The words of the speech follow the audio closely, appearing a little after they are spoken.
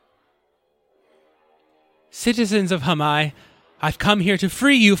Citizens of Hamai, I've come here to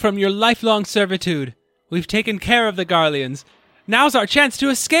free you from your lifelong servitude. We've taken care of the Garleans. Now's our chance to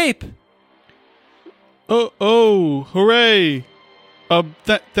escape. Oh, hooray.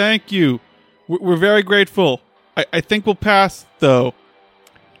 Thank you. We're very grateful. I think we'll pass, though.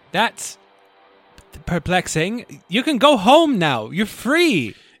 That's perplexing. You can go home now. You're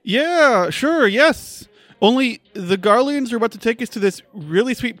free. Yeah, sure, yes. Only the Garleans are about to take us to this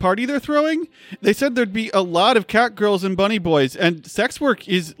really sweet party they're throwing. They said there'd be a lot of cat girls and bunny boys, and sex work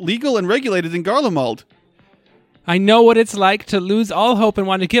is legal and regulated in Garlemald. I know what it's like to lose all hope and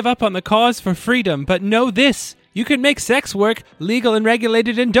want to give up on the cause for freedom, but know this. You can make sex work legal and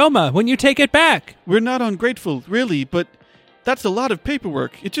regulated in Doma when you take it back. We're not ungrateful, really, but that's a lot of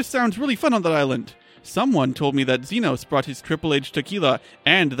paperwork. It just sounds really fun on that island. Someone told me that Xenos brought his Triple H tequila,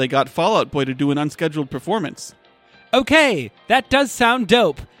 and they got Fallout Boy to do an unscheduled performance. Okay, that does sound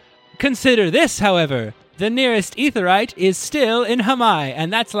dope. Consider this, however. The nearest Aetheryte is still in Hamai,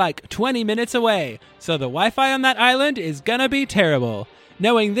 and that's like 20 minutes away. So the Wi-Fi on that island is gonna be terrible.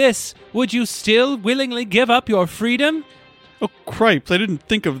 Knowing this, would you still willingly give up your freedom? Oh, cripes, I didn't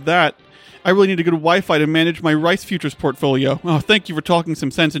think of that. I really need a good Wi-Fi to manage my Rice Futures portfolio. Oh, thank you for talking some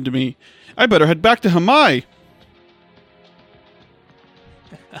sense into me. I better head back to Hamai.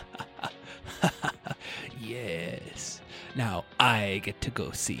 Yes. Now I get to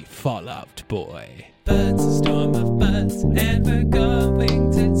go see Fallout Boy. Bud's a storm of buds, and we're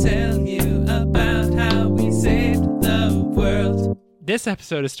going to tell you about how we saved the world. This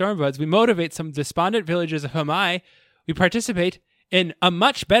episode of Storm Buds, we motivate some despondent villagers of Hamai. We participate in a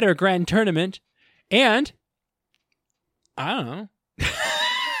much better grand tournament, and I don't know.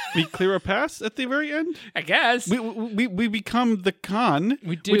 We clear a pass at the very end? I guess. We become the Khan.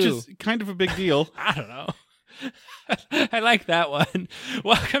 We do. Which is kind of a big deal. I don't know. I like that one.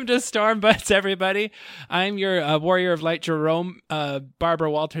 Welcome to Storm Buds, everybody. I'm your warrior of light, Jerome. Barbara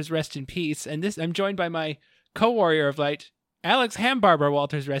Walters, rest in peace. And I'm joined by my co-warrior of light, Alex Ham. Barbara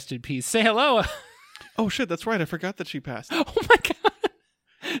Walters, rest in peace. Say hello. Oh shit, that's right. I forgot that she passed. Oh my god.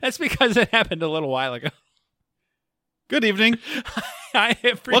 That's because it happened a little while ago. Good evening. Hi,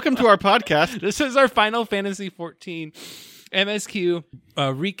 welcome to our podcast. This is our Final Fantasy XIV MSQ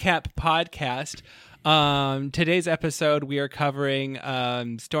recap podcast. Today's episode, we are covering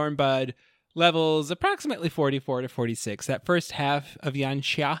Stormbud levels approximately 44 to 46. That first half of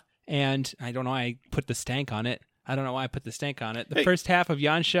Yansha, and I don't know why I put the stank on it. The first half of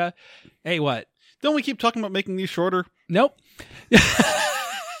Yansha. Hey, what? Don't we keep talking about making these shorter? Nope.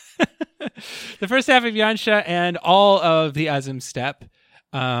 The first half of Yansha and all of the Azim Step,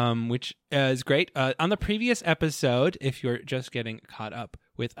 which is great. On the previous episode, if you're just getting caught up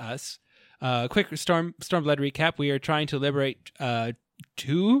with us, quick Stormblood recap. We are trying to liberate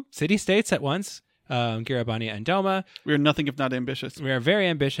 2 city-states at once, Garabania and Doma. We are nothing if not ambitious. We are very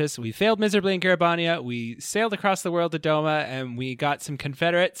ambitious. We failed miserably in Garabania. We sailed across the world to Doma, and we got some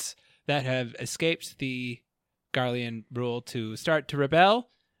Confederates that have escaped the Garlean rule to start to rebel.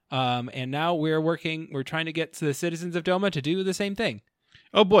 And now we're trying to get to the citizens of Doma to do the same thing.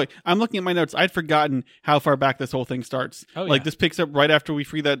 Oh boy, I'm looking at my notes. I'd forgotten how far back this whole thing starts. Oh, like yeah. This picks up right after we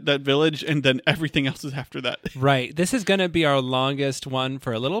free that village, and then everything else is after that. Right. This is going to be our longest one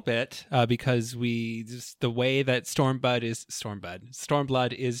for a little bit, because the way that Stormblood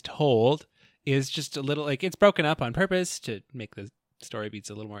is told is just a little, like, it's broken up on purpose to make the story beats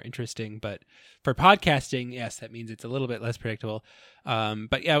a little more interesting, but for podcasting, yes, that means it's a little bit less predictable.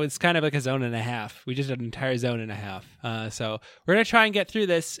 But yeah, it's kind of like a zone and a half. We just did an entire zone and a half. So we're going to try and get through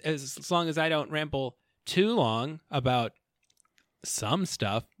this as long as I don't ramble too long about some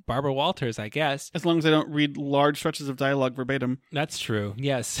stuff. Barbara Walters, I guess. As long as I don't read large stretches of dialogue verbatim. That's true.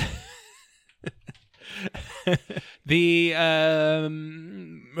 Yes.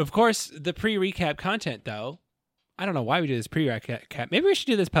 Of course, the pre-recap content, though. I don't know why we do this pre-recap. Maybe we should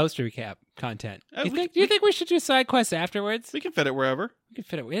do this post-recap content. Do you think we should do side quests afterwards? We can fit it wherever. We can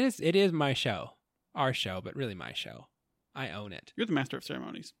fit it. It is my show. Our show, but really my show. I own it. You're the master of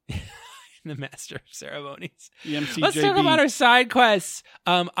ceremonies. The master of ceremonies. The MCJB. Let's talk about our side quests.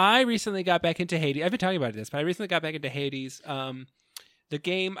 I recently got back into Hades. I've been talking about this, but I recently got back into Hades. The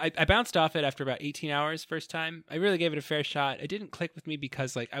game, I bounced off it after about 18 hours first time. I really gave it a fair shot. It didn't click with me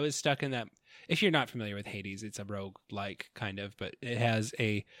because I was stuck in that. If you're not familiar with Hades, it's a rogue-like kind of, but it has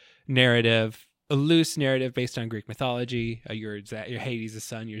a loose narrative based on Greek mythology. You're Hades' the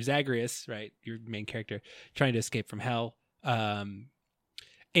son. You're Zagreus, right? Your main character trying to escape from hell. And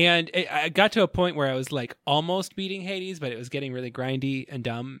I got to a point where I was like almost beating Hades, but it was getting really grindy and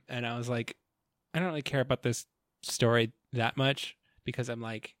dumb. And I was like, I don't really care about this story that much because I'm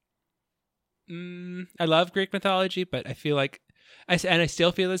like, I love Greek mythology, but I feel like I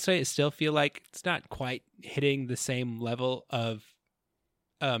still feel this way. I still feel like it's not quite hitting the same level of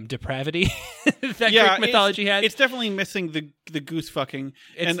depravity that Greek mythology has. It's definitely missing the goose fucking,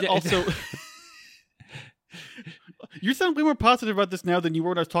 also. You sound way more positive about this now than you were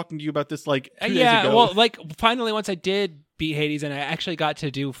when I was talking to you about this like 2 days ago. Well, like finally once I did beat Hades and I actually got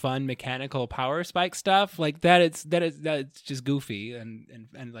to do fun mechanical power spike stuff, like that's just goofy and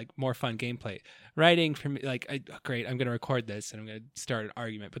like more fun gameplay. Writing for me, like great, I'm going to record this and I'm going to start an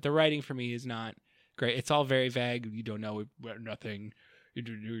argument, but the writing for me is not great. It's all very vague. You don't know nothing.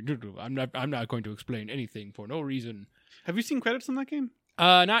 I'm not going to explain anything for no reason. Have you seen credits on that game?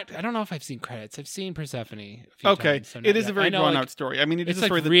 I don't know if I've seen credits. I've seen Persephone a few times. So it is a very drawn out story. I mean, it's a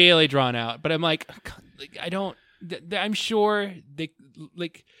story like really drawn out, but I'm like I don't. I'm sure they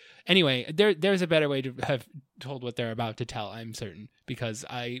like. Anyway, there's a better way to have told what they're about to tell. I'm certain because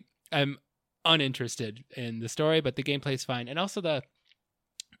I am uninterested in the story, but the gameplay is fine, and also the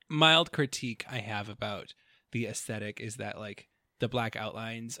mild critique I have about the aesthetic is that like the black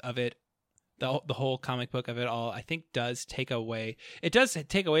outlines of it. The whole comic book of it all, I think, does take away. It does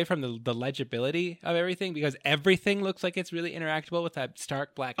take away from the legibility of everything because everything looks like it's really interactable with that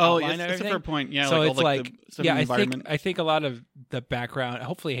stark black outline. Oh, that's a fair point. Yeah, so like it's all, like the environment. I think a lot of the background.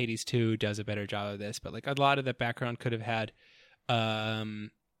 Hopefully, Hades 2 does a better job of this, but like a lot of the background could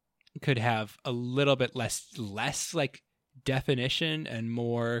have a little bit less like definition and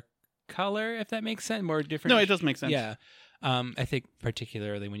more color, if that makes sense. More different. No, it does make sense. Yeah. I think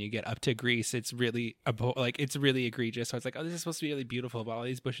particularly when you get up to Greece, it's really it's really egregious. So it's like, oh, this is supposed to be really beautiful, but all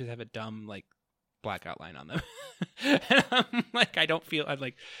these bushes have a dumb like black outline on them. And I'm like, I don't feel. I'm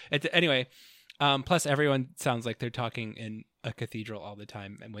like, anyway. Plus, everyone sounds like they're talking in a cathedral all the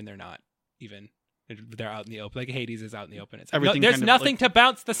time, and when they're not, even they're out in the open. Like Hades is out in the open. It's like, there's nothing to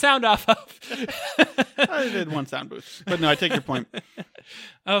bounce the sound off of. I did one sound booth, but no, I take your point.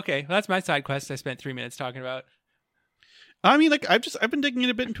 Okay, well, that's my side quest. I spent 3 minutes talking about. I mean, like I've been digging in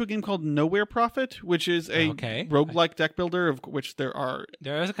a bit into a game called Nowhere Prophet, which is a roguelike deck builder, of which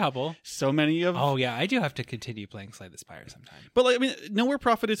there's a couple. So many of. Oh yeah, I do have to continue playing Slay the Spire sometime. But like, I mean, Nowhere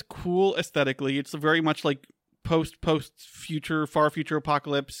Prophet is cool aesthetically. It's very much like post future, far future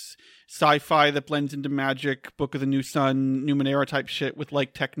apocalypse sci-fi that blends into magic, Book of the New Sun, Numenera type shit with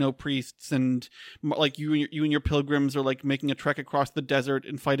like techno priests and like you and your pilgrims are like making a trek across the desert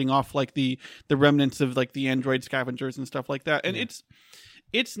and fighting off like the remnants of like the android scavengers and stuff like that. And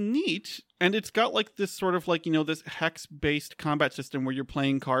it's neat, and it's got like this sort of like, you know, this hex based combat system where you're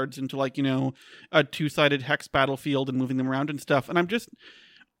playing cards into like, you know, a 2-sided hex battlefield and moving them around and stuff. And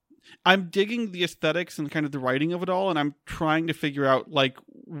I'm digging the aesthetics and kind of the writing of it all, and I'm trying to figure out like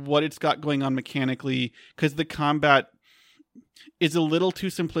what it's got going on mechanically, because the combat is a little too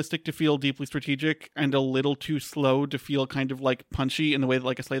simplistic to feel deeply strategic and a little too slow to feel kind of like punchy in the way that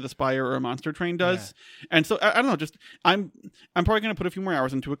like a Slay the Spire or a Monster Train does. Yeah. And so I don't know, just I'm probably going to put a few more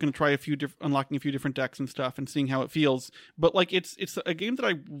hours into it, going to try unlocking a few different decks and stuff and seeing how it feels. But like it's a game that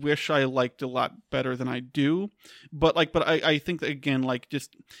I wish I liked a lot better than I do. But I think that, again, like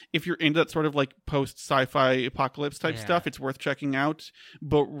just if you're into that sort of like post sci-fi apocalypse type stuff, it's worth checking out.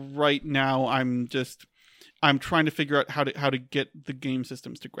 But right now I'm trying to figure out how to get the game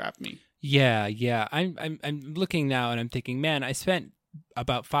systems to grab me. Yeah. I'm looking now and I'm thinking, man, I spent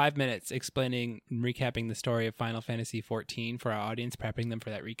about 5 minutes explaining and recapping the story of Final Fantasy XIV for our audience, prepping them for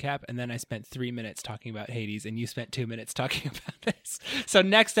that recap, and then I spent 3 minutes talking about Hades, and you spent 2 minutes talking about this. So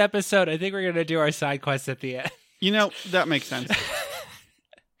next episode, I think we're going to do our side quests at the end. You know, that makes sense.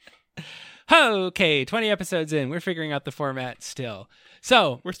 Okay, 20 episodes in, we're figuring out the format still.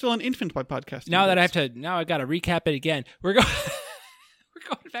 So we're still an infant by podcast. Now I got to recap it again. We're going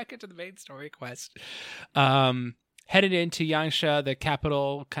back into the main story quest. Headed into Yangsha, the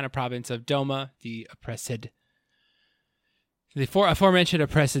capital kind of province of Doma, the aforementioned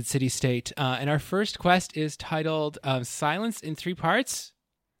oppressed city-state. And our first quest is titled Silence in 3 Parts,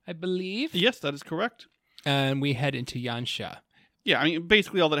 I believe. Yes, that is correct. And we head into Yangsha. Yeah, I mean,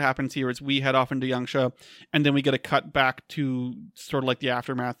 basically all that happens here is we head off into Yangsha, and then we get a cut back to sort of like the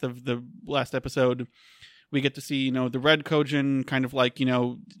aftermath of the last episode. We get to see, you know, the Red Kojin kind of like, you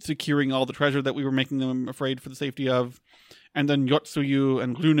know, securing all the treasure that we were making them afraid for the safety of. And then Yotsuyu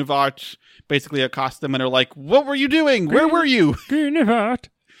and Grunewald basically accost them and are like, what were you doing? Where were you? Grunewald.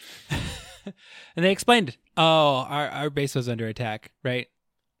 And they explained, our base was under attack, right?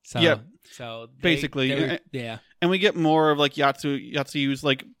 So, yeah. So basically, yeah. And we get more of like Yatsuyu's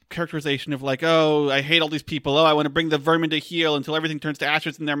like characterization of like, oh, I hate all these people. Oh, I want to bring the vermin to heel until everything turns to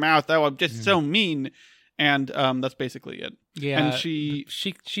ashes in their mouth. Oh, I'm just so mean. And that's basically it. Yeah. And she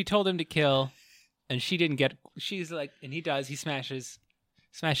told him to kill and she didn't get. She's like, and he does. He smashes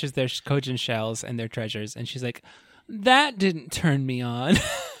their Kojin shells and their treasures, and she's like, that didn't turn me on.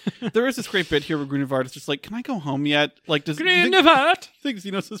 There is this great bit here where Grunewald is just like, can I go home yet? Like, does Grunewald think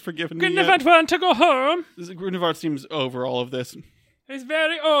Xenos has forgiven me yet? Grunewald want to go home. Grunewald seems over all of this. He's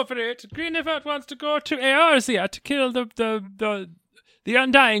very over it. Grunewald wants to go to Eorzea to kill the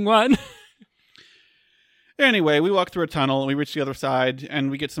Undying One. Anyway, we walk through a tunnel and we reach the other side, and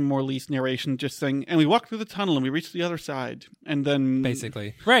we get some more Lise narration just saying, and we walk through the tunnel and we reach the other side, and then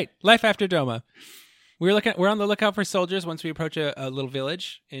basically, right, life after Doma. We're on the lookout for soldiers once we approach a little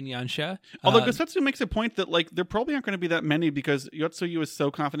village in Yansha. Although Gosetsu makes a point that like there probably aren't going to be that many because Yotsuyu is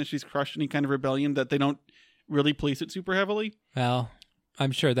so confident she's crushed any kind of rebellion that they don't really police it super heavily. Well,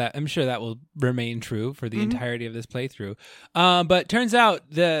 I'm sure that will remain true for the entirety of this playthrough. But turns out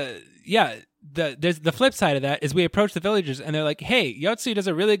there's the flip side of that is we approach the villagers and they're like, hey, Yotsu does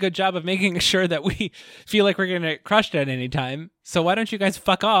a really good job of making sure that we feel like we're going to get crushed at any time. So why don't you guys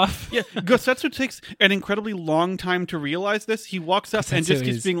fuck off? Yeah, Gosetsu takes an incredibly long time to realize this. He walks up and just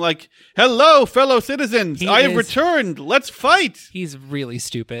keeps being like, hello, fellow citizens. I have returned. Let's fight. He's really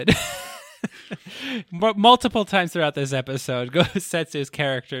stupid. Multiple times throughout this episode, Gosetsu's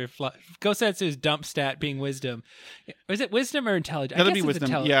dump stat being wisdom. Is it wisdom or intelligence? That'd be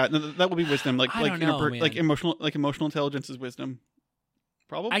wisdom. Yeah, that would be wisdom. Like emotional intelligence is wisdom.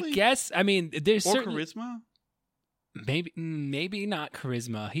 Probably. I guess. I mean, there's certain charisma. Maybe not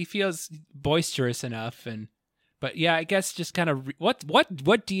charisma. He feels boisterous enough, but yeah, I guess just kind of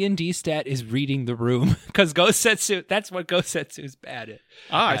what D&D stat is reading the room, because Gosetsu, that's what Gosetsu is bad at.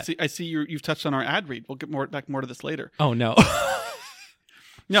 I see. You've touched on our ad read. We'll get back more to this later. Oh no,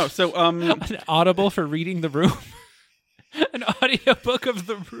 no. So an audible for reading the room, an audiobook of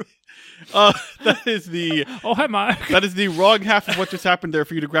the room. That is the hi Mark. That is the wrong half of what just happened there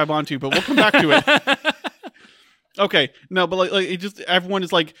for you to grab onto, but we'll come back to it. Okay, no, but like it just everyone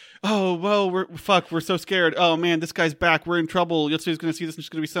is like, oh well, we're so scared. Oh man, this guy's back. We're in trouble. Yotsu's going to see this and she's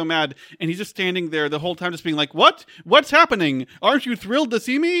going to be so mad. And he's just standing there the whole time, just being like, what's happening? Aren't you thrilled to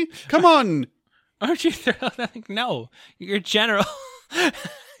see me? Come on, aren't you thrilled? No, you're general.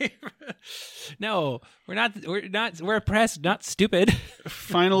 No, we're not. We're oppressed, not stupid.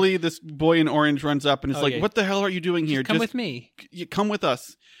 Finally, this boy in orange runs up and is like, what the hell are you doing here? Come with me. Come with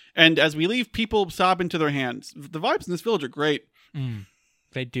us. And as we leave, people sob into their hands. The vibes in this village are great.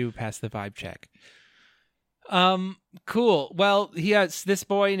 They do pass the vibe check. Cool. Well, he has this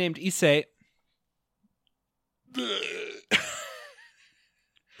boy named Issei.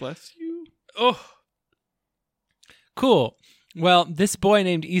 Bless you. Oh. Cool. Well, this boy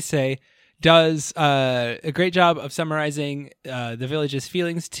named Issei does a great job of summarizing the village's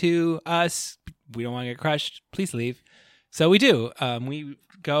feelings to us. We don't want to get crushed. Please leave. So we do.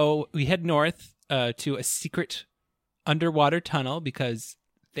 We head north to a secret underwater tunnel because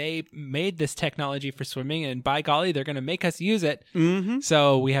they made this technology for swimming, and by golly, they're going to make us use it. Mm-hmm.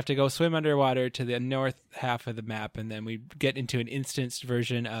 So we have to go swim underwater to the north half of the map, and then we get into an instanced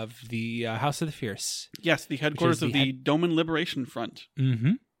version of the House of the Fierce. Yes, the headquarters of the Doman Liberation Front.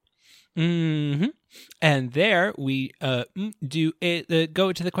 Mm-hmm. Mm-hmm. And there we go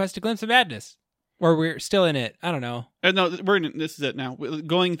to the quest to Glimpse of Madness. Or we're still in it. I don't know. No, we're in it. This is it now.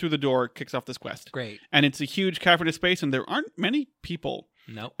 Going through the door kicks off this quest. Great. And it's a huge cavernous space, and there aren't many people.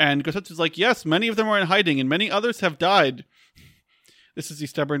 Nope. And Gosetsu's like, yes, many of them are in hiding, and many others have died. This is the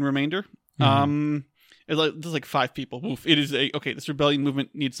stubborn remainder. Mm-hmm. There's like 5 people. Oof. It is this rebellion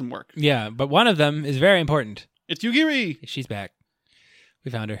movement needs some work. Yeah, but one of them is very important. It's Yugiri. She's back. We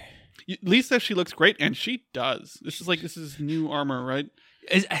found her. Lisa says she looks great, and she does. This is new armor, right?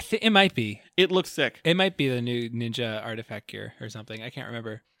 It might be. It looks sick. It might be the new ninja artifact gear or something. I can't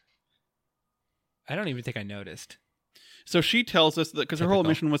remember. I don't even think I noticed. So she tells us that because her whole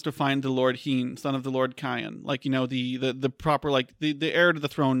mission was to find the Lord Heen, son of the Lord Kayan, like the proper the heir to the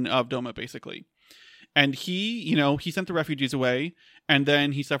throne of Doma, basically. And he sent the refugees away, and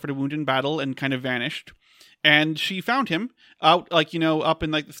then he suffered a wound in battle and kind of vanished. And she found him out up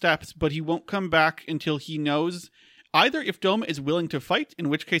in the steppes, but he won't come back until he knows either if Doma is willing to fight, in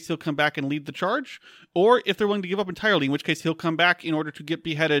which case he'll come back and lead the charge, or if they're willing to give up entirely, in which case he'll come back in order to get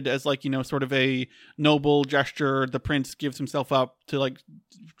beheaded as sort of a noble gesture. The prince gives himself up to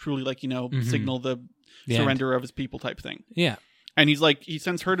truly signal the surrender of his people type thing. Yeah. And he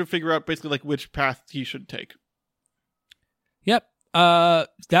sends her to figure out basically which path he should take. Yep.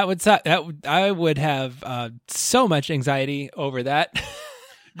 That would suck. I would have so much anxiety over that.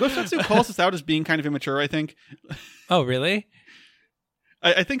 Gosetsu calls us out as being kind of immature, I think. Oh, really?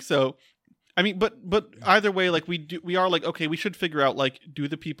 I think so. I mean, but either way, we are okay, we should figure out, do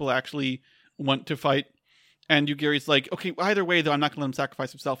the people actually want to fight. And Yugiri's like, okay, either way, though, I'm not going to let him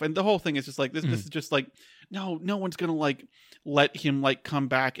sacrifice himself. And the whole thing is just like, this is just like, no one's going to like let him like come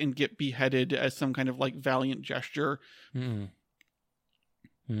back and get beheaded as some kind of like valiant gesture.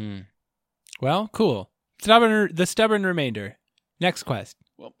 Well, cool. The stubborn remainder. Next quest.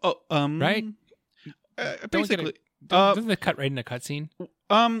 Well, right? Basically. Doesn't it cut right in a cutscene?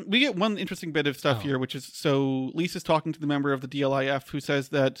 We get one interesting bit of stuff here, which is, so Lisa's talking to the member of the DLIF who says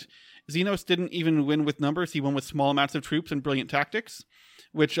that Xenos didn't even win with numbers. He won with small amounts of troops and brilliant tactics,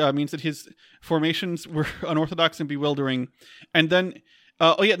 which means that his formations were unorthodox and bewildering. And then,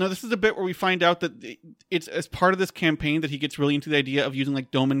 this is a bit where we find out that it's as part of this campaign that he gets really into the idea of using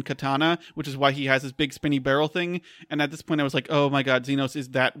like Doman Katana, which is why he has this big spinny barrel thing. And at this point I was like, oh my god, Xenos is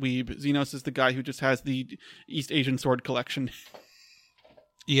that weeb. Xenos is the guy who just has the East Asian sword collection.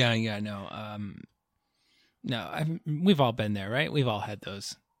 We've all been there, right? We've all had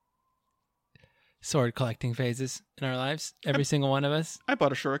those sword collecting phases in our lives. Every single one of us. I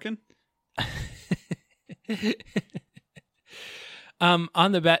bought a shuriken.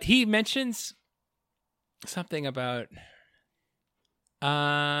 On the bat, he mentions something about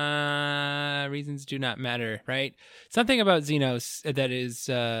reasons do not matter, right? Something about Xenos that is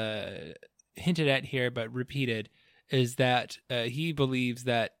hinted at here but repeated is that he believes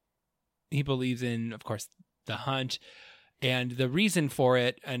in, of course, the hunt, and the reason for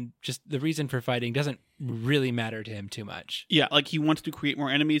it and just the reason for fighting doesn't really matter to him too much. Yeah, like he wants to create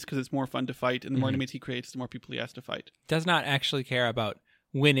more enemies because it's more fun to fight, and the more enemies he creates, the more people he has to fight. Does not actually care about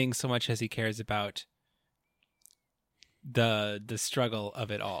winning so much as he cares about the struggle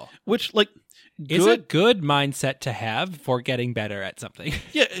of it all. Which, like, is a good mindset to have for getting better at something.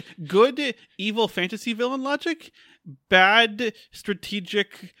 Yeah, good evil fantasy villain logic, bad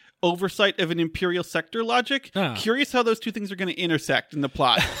strategic oversight of an imperial sector logic. Curious how those two things are going to intersect in the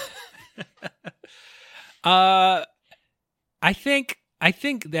plot. I think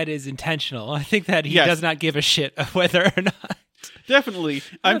that is intentional. I think that he does not give a shit of whether or not. Definitely.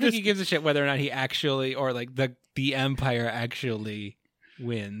 I don't think he gives a shit whether or not he actually, or like the Empire actually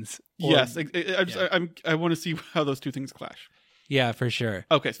wins. Yes, I want to see how those two things clash. Yeah, for sure.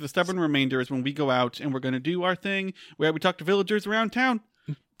 Okay, so the stubborn remainder is when we go out and we're going to do our thing where we talk to villagers around town.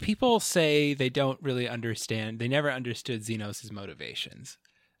 People say they don't really understand. They never understood Xenos' motivations.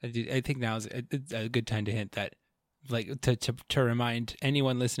 I think now is a good time to hint that, like, to remind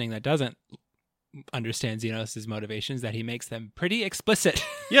anyone listening that doesn't understand Xenos' motivations, that he makes them pretty explicit.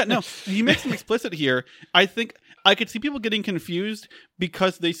 Yeah, no, he makes them explicit here. I think I could see people getting confused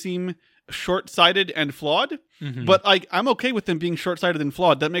because they seem short-sighted and flawed, but I'm okay with them being short-sighted and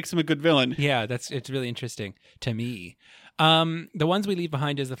flawed. That makes him a good villain. Yeah, it's really interesting to me. The ones we leave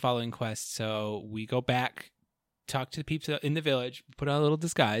behind is the following quest. So we go back, talk to the peeps in the village, put on a little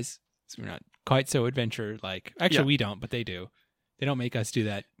disguise. So we're not quite so adventure-like. Actually, we don't, but they do. They don't make us do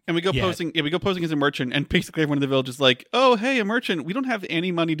that. And we go posing. Yeah, we go posing as a merchant, and basically everyone in the village is like, "Oh, hey, a merchant. We don't have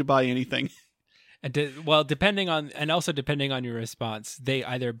any money to buy anything." And depending on your response, they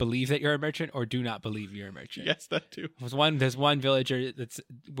either believe that you're a merchant or do not believe you're a merchant. Yes, that too. There's one villager that's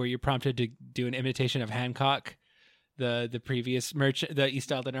where you're prompted to do an imitation of Hancock, the previous merchant, the East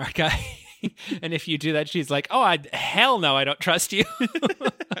Aldenar guy. And if you do that, she's like, "Oh, hell no, I don't trust you."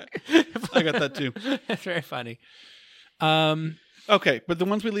 I got that too. That's very funny. Okay, but the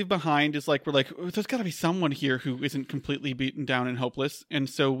ones we leave behind is like, we're like, oh, there's got to be someone here who isn't completely beaten down and hopeless. And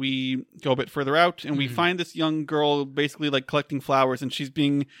so we go a bit further out and we find this young girl basically like collecting flowers, and she's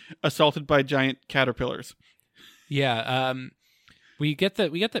being assaulted by giant caterpillars. Yeah. We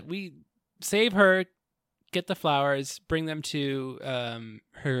save her, get the flowers, bring them to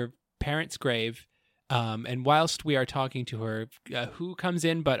her parents' grave. And whilst we are talking to her, who comes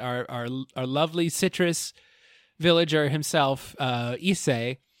in but our lovely citrus villager himself,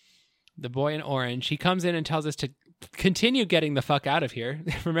 Issei, the boy in orange. He comes in and tells us to continue getting the fuck out of here.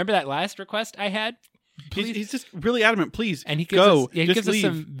 Remember that last request I had? He's just really adamant. Please, and he gives us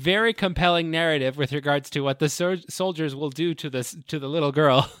some very compelling narrative with regards to what the soldiers will do to the little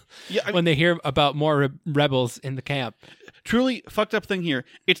girl when they hear about more rebels in the camp. Truly fucked up thing here.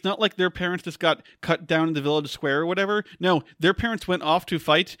 It's not like their parents just got cut down in the village square or whatever. No, their parents went off to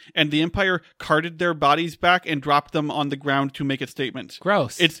fight, and the Empire carted their bodies back and dropped them on the ground to make a statement.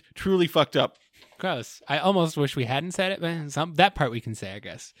 Gross. It's truly fucked up. Gross. I almost wish we hadn't said it, but that part we can say, I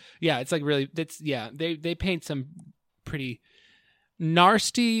guess. Yeah, it's like really. They paint some pretty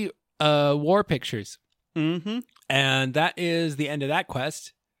nasty war pictures. Mm-hmm. And that is the end of that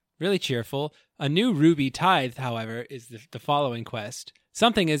quest. Really cheerful. A new ruby tithe, however, is the following quest.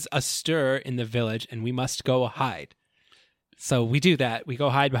 Something is astir in the village, and we must go hide. So we do that. We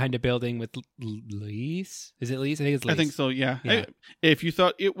go hide behind a building with Lise. Is it Lise? I think it's Lise. I think so, yeah. Yeah. If you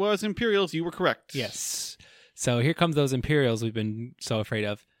thought it was Imperials, you were correct. Yes. So here comes those Imperials we've been so afraid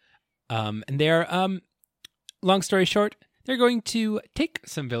of. And they're, long story short, they're going to take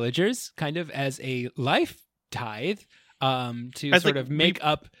some villagers kind of as a life tithe to As sort like of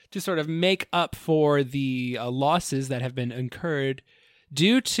make up for the losses that have been incurred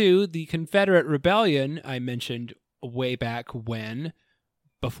due to the Confederate rebellion I mentioned way back when,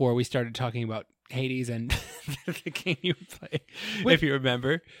 before we started talking about Hades and the game you play, if you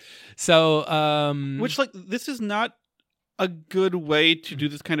remember. So, which, like, this is not a good way to do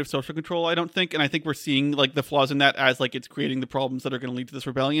this kind of social control, I don't think. And I think we're seeing, like, the flaws in that as, like, it's creating the problems that are going to lead to this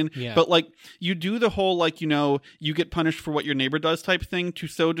rebellion. Yeah. But, like, you do the whole, like, you know, you get punished for what your neighbor does type thing to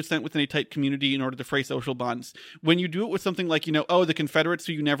sow dissent within a tight community in order to fray social bonds. When you do it with something like, you know, oh, the Confederates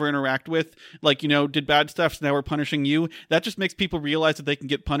who you never interact with, like, you know, did bad stuff, so now we're punishing you. That just makes people realize that they can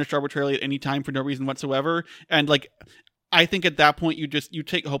get punished arbitrarily at any time for no reason whatsoever. And, like, I think at that point you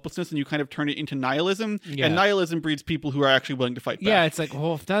take hopelessness and you kind of turn it into nihilism, and nihilism breeds people who are actually willing to fight back. Yeah, it's like,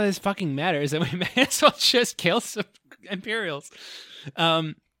 well, if none of this fucking matters, then we may as well just kill some Imperials.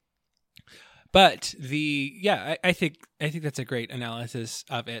 But I think that's a great analysis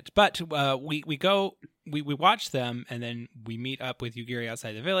of it. But we watch them, and then we meet up with Yugiri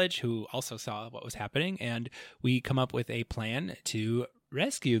outside the village, who also saw what was happening, and we come up with a plan to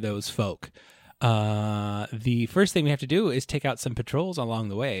rescue those folk. The first thing we have to do is take out some patrols along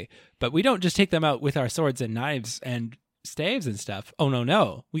the way, but we don't just take them out with our swords and knives and staves and stuff. Oh,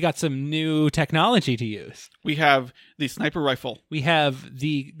 no. We got some new technology to use. We have the sniper rifle. We have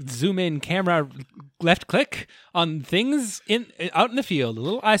the zoom in camera left click on things out in the field, a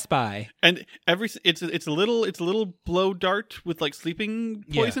little I Spy. And it's a little blow dart with like sleeping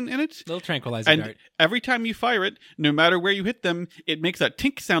poison in it. Little tranquilizer dart. Every time you fire it, no matter where you hit them, it makes that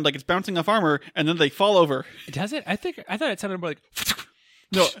tink sound like it's bouncing off armor, and then they fall over. Does it? I thought it sounded more like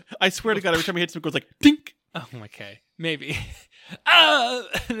No, I swear to God, every time he hits them, it goes like tink. Oh, okay. Maybe. And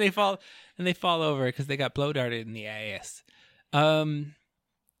they fall over because they got blow darted in the ass.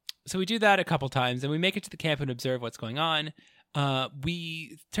 So we do that a couple times, and we make it to the camp and observe what's going on.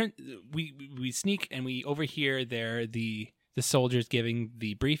 We sneak and we overhear the soldiers giving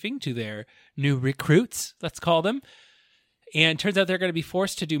the briefing to their new recruits, let's call them. And turns out they're going to be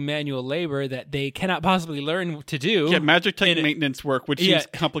forced to do manual labor that they cannot possibly learn to do. Yeah, magic type maintenance work, which seems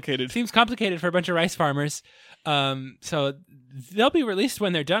complicated. Seems complicated for a bunch of rice farmers. So they'll be released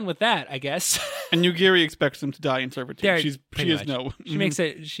when they're done with that, I guess. And Yugiri expects them to die in servitude. She is no. She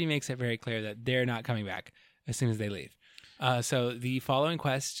makes it very clear that they're not coming back as soon as they leave. So the following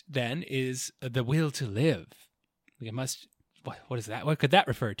quest then is the will to live. We must. What is that? What could that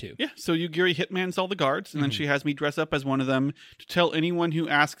refer to? Yeah, so Yugiri hitmans all the guards, and then she has me dress up as one of them to tell anyone who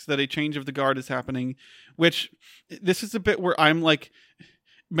asks that a change of the guard is happening, which this is a bit where I'm like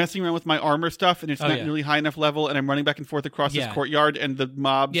messing around with my armor stuff, and it's not nearly high enough level, and I'm running back and forth across this courtyard, and the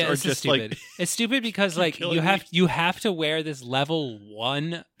mobs are just stupid. Like... It's stupid because like you have to wear this level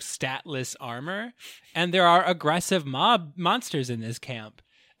 1 statless armor, and there are aggressive mob monsters in this camp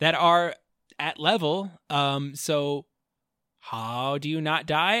that are at level, so... How do you not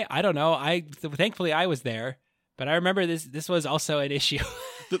die? I don't know. Thankfully I was there, but I remember this was also an issue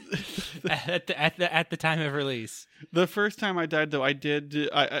at the time of release. The first time I died, though, I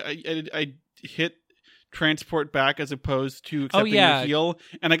hit transport back as opposed to accepting the heal,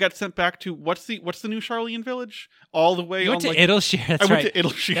 and I got sent back to what's the new Charlian village all the way. You went to Idleshire. That's right. I went to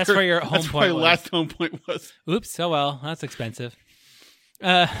Idleshire. That's where your home point was. That's where my last home point was. Oops. Oh well, that's expensive.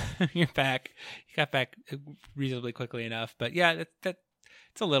 You're back. You got back reasonably quickly enough, but yeah, that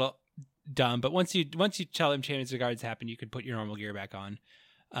it's a little dumb. But once you tell them change the guards happen, you can put your normal gear back on.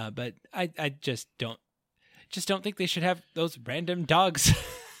 But I just don't think they should have those random dogs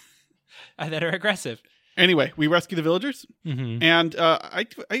that are aggressive. Anyway, we rescue the villagers, and I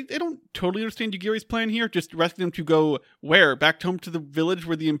don't totally understand Yugiri's plan here. Just rescue them to go where? Back home to the village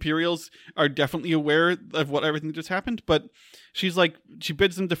where the Imperials are definitely aware of everything that just happened. But she's like, she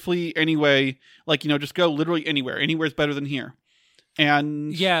bids them to flee anyway. Like, just go literally anywhere. Anywhere's better than here.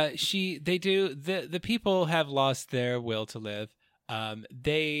 And yeah, they do. The people have lost their will to live.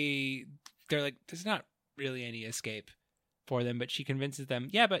 They're like, there's not really any escape for them, but she convinces them,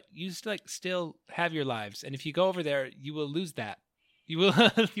 but you still have your lives, and if you go over there, you will lose that. You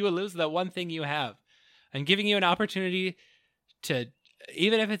will lose the one thing you have. I'm giving you an opportunity to,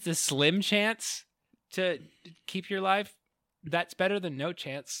 even if it's a slim chance to keep your life, that's better than no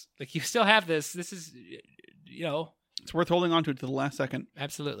chance. Like, you still have this. This is, It's worth holding on to the last second.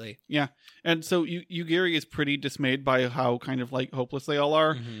 Absolutely. Yeah. And so Gary is pretty dismayed by how kind of like hopeless they all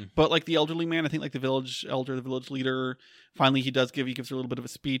are. Mm-hmm. But like the elderly man, I think like the village elder, the village leader, finally he gives her a little bit of a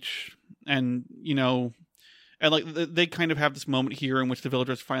speech. And, and like they kind of have this moment here in which the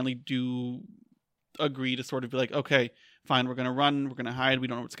villagers finally do agree to sort of be like, okay, fine, we're going to run, we're going to hide. We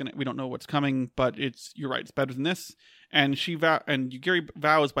don't know what's coming, but you're right. It's better than this. And Gary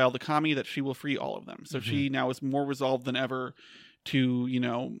vows by all the kami that she will free all of them. So she now is more resolved than ever to,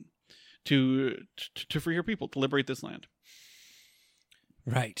 to free her people, to liberate this land.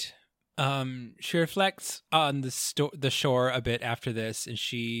 Right. She reflects on the shore a bit after this, and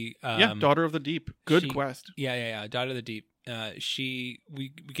she Daughter of the Deep. Good quest. Yeah. Daughter of the Deep.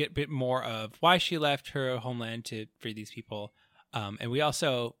 We get a bit more of why she left her homeland to free these people, and we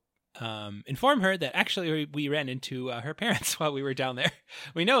also inform her that actually we ran into her parents while we were down there.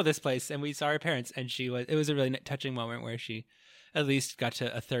 We know this place, and we saw her parents, and it was a really touching moment where she at least got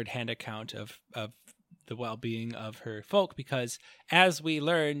to a third-hand account of the well-being of her folk, because as we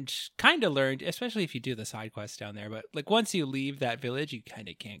learned, especially if you do the side quests down there, but like once you leave that village, you kind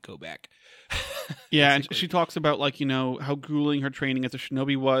of can't go back. Yeah, and she talks about like, how grueling her training as a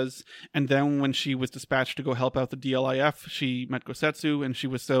shinobi was, and then when she was dispatched to go help out the DLIF, she met Gosetsu, and she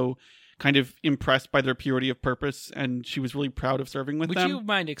was so kind of impressed by their purity of purpose, and she was really proud of serving with them. Would you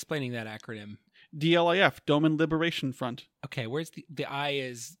mind explaining that acronym? DLIF, Doman Liberation Front. Okay, where's the I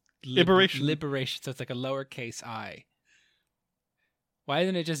is... Liberation. Liberation, so it's like a lowercase I. Why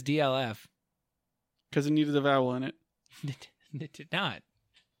isn't it just DLF? Because it needed a vowel in it. It did not.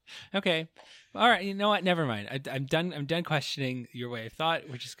 Okay. All right, you know what? Never mind. I'm done questioning your way of thought.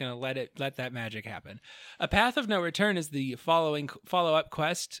 We're just gonna let that magic happen. A Path of No Return is the follow-up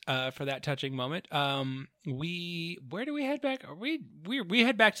quest for that touching moment. Where do we head back? We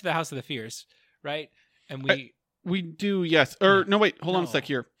head back to the House of the Fears, right? And we do, yes. Or no, wait, hold on a sec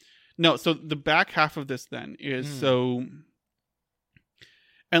here. No, so the back half of this then is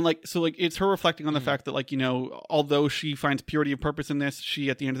it's her reflecting on the fact that although she finds purity of purpose in this, she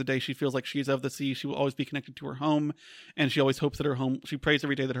at the end of the day she feels like she's of the sea. She will always be connected to her home, and she always hopes that she prays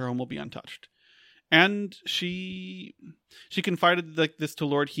every day that her home will be untouched. And she confided this to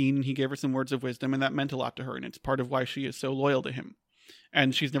Lord Heen. He gave her some words of wisdom, and that meant a lot to her, and it's part of why she is so loyal to him.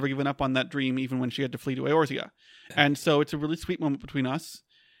 And she's never given up on that dream, even when she had to flee to Eorzea. And so it's a really sweet moment between us.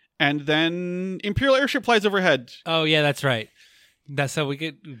 And then Imperial airship flies overhead. Oh, yeah, that's right. That's so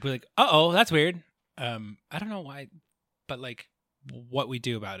we're like, uh-oh, that's weird. I don't know why, but like what we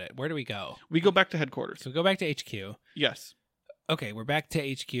do about it. Where do we go? We go back to headquarters. So we go back to HQ. Yes. Okay, we're back to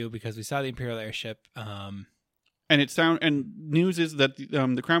HQ because we saw the Imperial airship. And news is that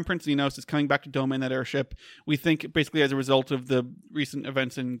the Crown Prince Xenos is coming back to Doma in that airship. We think basically as a result of the recent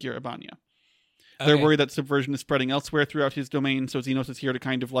events in Girabania. They're worried that subversion is spreading elsewhere throughout his domain, so Xenos is here to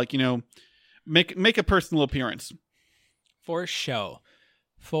kind of make a personal appearance. For show.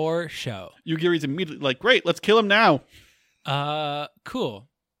 Yugiri's immediately like, great, let's kill him now. Cool.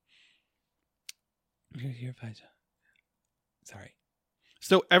 Sorry.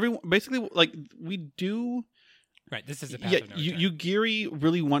 So everyone, basically, we do... Right, this is a path of no return. Yugiri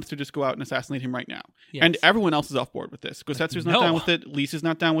really wants to just go out and assassinate him right now. Yes. And everyone else is off board with this. Gosetsu's not down with it. Lisa's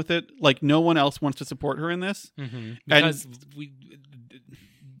not down with it. No one else wants to support her in this. Mm-hmm. Because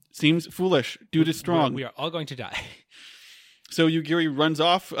seems foolish. Dude is strong. We are all going to die. So Yugiri runs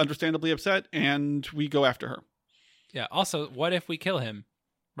off, understandably upset, and we go after her. Yeah, also, what if we kill him?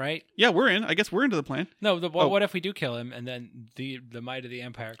 Right? Yeah, we're in. I guess we're into the plan. No, what if we do kill him and then the might of the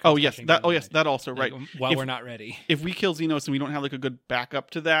Empire comes that also, right. While we're not ready. If we kill Xenos and we don't have a good backup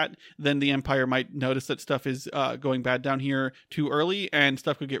to that, then the Empire might notice that stuff is going bad down here too early, and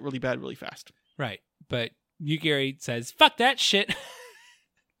stuff could get really bad really fast. Right. But Yugiri says, fuck that shit.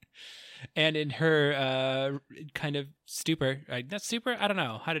 And in her kind of stupor, not stupor, I don't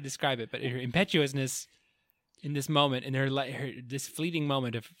know how to describe it, but in her impetuousness in this moment, in her this fleeting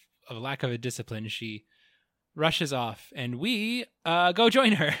moment of lack of a discipline, she rushes off, and we go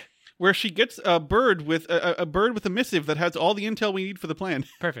join her. Where she gets a bird with a missive that has all the intel we need for the plan.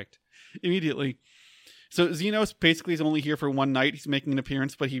 Perfect. Immediately. So Xenos basically is only here for one night. He's making an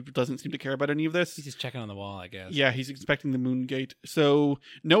appearance, but he doesn't seem to care about any of this. He's just checking on the wall, I guess. Yeah, he's expecting the moon gate. So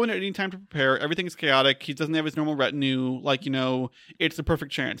no one had any time to prepare. Everything is chaotic. He doesn't have his normal retinue. It's a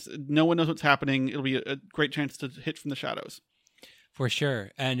perfect chance. No one knows what's happening. It'll be a great chance to hit from the shadows. For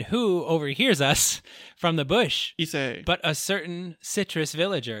sure. And who overhears us from the bush? Issei. But a certain citrus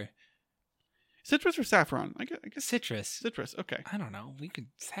villager. Citrus or saffron? I guess citrus. Citrus. Okay. I don't know. We could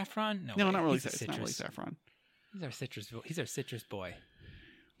saffron. No, not really. It's not really saffron. He's our citrus boy.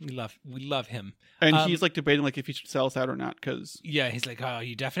 We love him. And he's like debating like if he should sell us out or not because he's like, oh,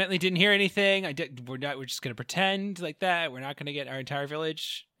 you definitely didn't hear anything. We're just gonna pretend like that. We're not gonna get our entire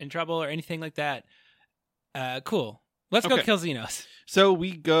village in trouble or anything like that. Cool. Let's go kill Xenos. So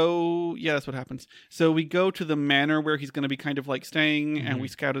we go. Yeah, that's what happens. So we go to the manor where he's going to be kind of like staying, and we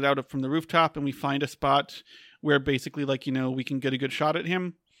scout it out from the rooftop, and we find a spot where basically like we can get a good shot at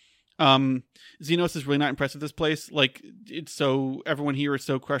him. Xenos is really not impressed with this place. Like it's so everyone here is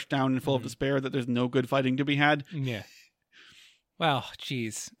so crushed down and full of despair that there's no good fighting to be had. Yeah. Well,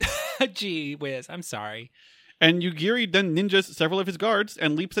 geez, gee whiz. I'm sorry. And Yugiri then ninjas several of his guards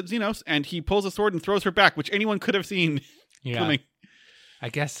and leaps at Xenos, and he pulls a sword and throws her back, which anyone could have seen coming. I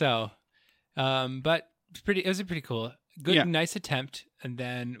guess so. But it was pretty cool. Good, nice attempt. And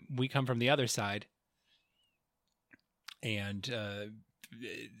then we come from the other side, and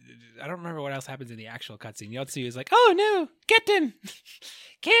I don't remember what else happens in the actual cutscene. Yotsuyu is like, "Oh no, get him,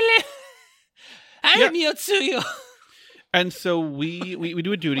 kill him! I'm Yotsuyu." And so we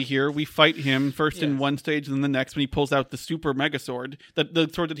do a duty here. We fight him first in one stage, and then the next when he pulls out the super mega sword,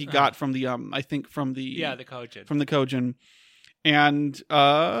 the sword that he got from the I think from the Kojin. From the Kojin. And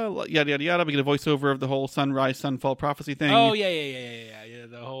yada yada yada. We get a voiceover of the whole sunrise sunfall prophecy thing. Oh yeah.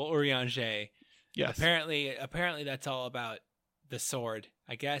 The whole Urianger. Yes. Apparently that's all about the sword,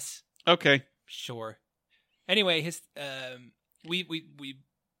 I guess. Okay. Sure. Anyway, we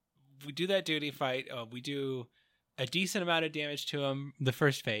do that duty fight. We do a decent amount of damage to him the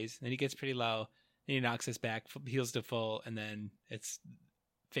first phase. Then he gets pretty low. Then he knocks us back, heals to full, and then it's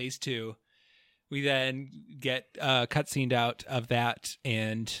phase 2. We then get cutscened out of that,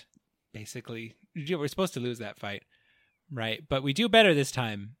 and basically we're supposed to lose that fight, right? But we do better this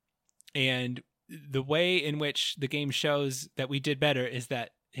time. And the way in which the game shows that we did better is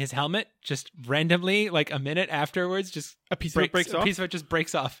that his helmet just randomly, like a minute afterwards, just a piece of it just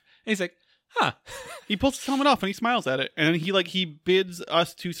breaks off. And he's like, huh. He pulls his helmet off and he smiles at it. And he bids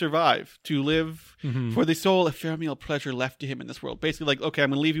us to survive, to live for the sole ephemeral pleasure left to him in this world. Basically like, okay, I'm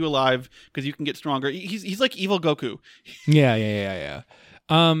going to leave you alive because you can get stronger. He's like evil Goku. Yeah.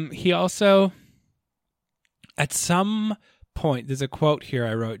 He also, at some point, there's a quote here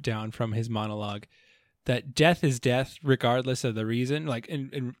I wrote down from his monologue that death is death regardless of the reason. Like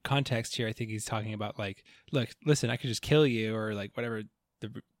in context here, I think he's talking about like, look, listen, I could just kill you or like whatever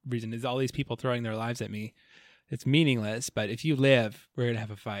the reason is, all these people throwing their lives at me. It's meaningless, but if you live, we're going to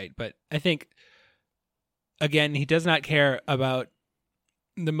have a fight. But I think, again, he does not care about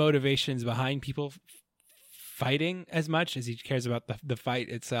the motivations behind people fighting as much as he cares about the fight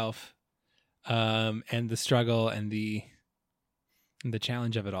itself, and the struggle and the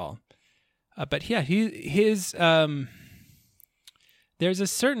challenge of it all. But yeah, his there's a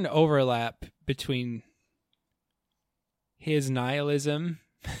certain overlap between his nihilism,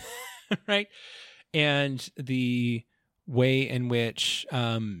 right, and the way in which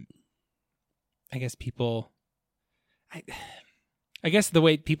I guess people, I guess the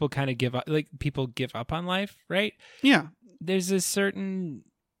way people kind of give up, like people give up on life, right? Yeah. There's a certain,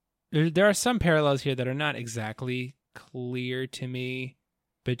 there are some parallels here that are not exactly clear to me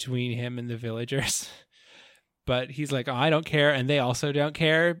between him and the villagers. But he's like, oh, I don't care, and they also don't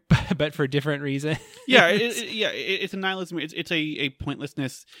care, but for different reasons. Yeah, it's a nihilism. It's a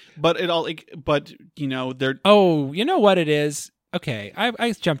pointlessness, but it all. But they're. Oh, you know what it is? Okay,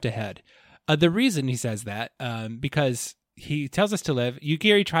 I jumped ahead. The reason he says that, because he tells us to live.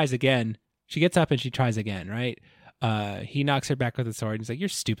 Yugiri tries again. She gets up and she tries again. Right? He knocks her back with a sword. And he's like, "You're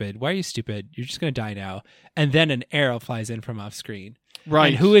stupid. Why are you stupid? You're just gonna die now." And then an arrow flies in from off screen. Right.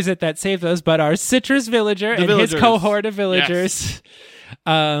 And who is it that saved us but our citrus villager and his cohort of villagers,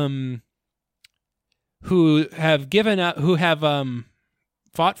 yes. Who have given up, who have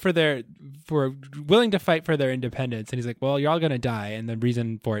fought for willing to fight for their independence. And he's like, well, you're all going to die, and the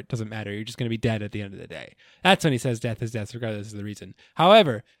reason for it doesn't matter. You're just going to be dead at the end of the day. That's when he says death is death, regardless of the reason.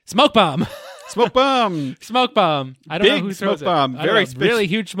 However, smoke bomb. Smoke bomb. Smoke bomb. I don't know who throws smoke bomb. Very really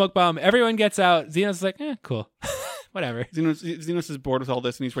huge smoke bomb. Everyone gets out. Xenos is like, cool. Whatever. Xenos is bored with all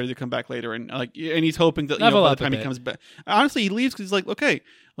this, and he's ready to come back later, and he's hoping that by the time he comes back. Honestly, he leaves because he's like, okay,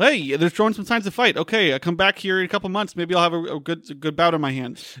 hey, they're showing some signs of fight. Okay, I come back here in a couple months. Maybe I'll have a good bout on my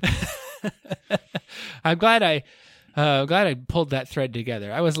hands. I'm glad I pulled that thread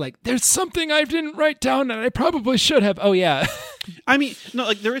together. I was like, there's something I didn't write down, and I probably should have. Oh yeah. I mean, no,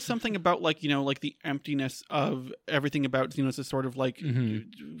 like there is something about like the emptiness of everything about Xenos' sort of like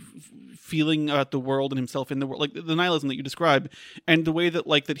feeling the world and himself in the world, like the nihilism that you describe, and the way that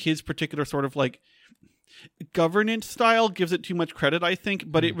like that his particular sort of like governance style gives it too much credit, I think,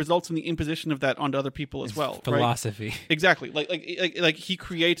 but it results in the imposition of that onto other people as well. Philosophy. Right? Exactly. Like he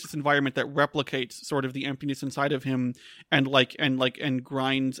creates this environment that replicates sort of the emptiness inside of him and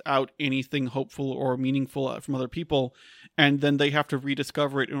grinds out anything hopeful or meaningful from other people, and then they have to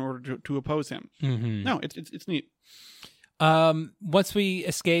rediscover it in order to oppose him. Mm-hmm. No, it's neat. Once we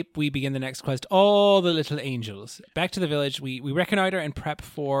escape, we begin the next quest. All the little angels. Back to the village. We reconnoiter and prep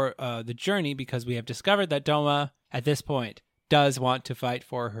for the journey because we have discovered that Doma, at this point, does want to fight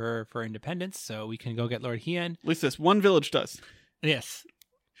for independence. So we can go get Lord Hien. At least this one village does. Yes.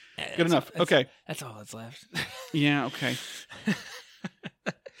 Good enough. Okay. That's all that's left. Yeah. Okay.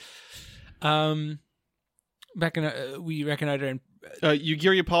 We reconnoiter and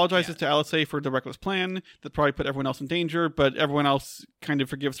Yugiri apologizes to Alisaie for the reckless plan that probably put everyone else in danger, but everyone else kind of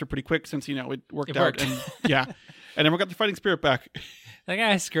forgives her pretty quick since, it worked out. And yeah. And everyone got their fighting spirit back.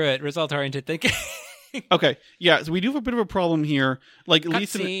 Like, screw it. Result-oriented thinking. Okay. Yeah. So we do have a bit of a problem here. Like,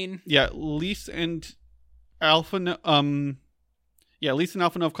 Lise and Alpha... Lise and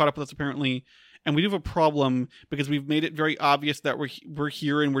Alpha have caught up with us, apparently. And we do have a problem because we've made it very obvious that we're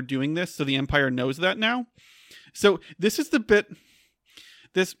here and we're doing this, so the Empire knows that now. So this is the bit...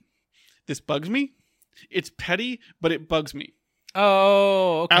 This bugs me. It's petty, but it bugs me.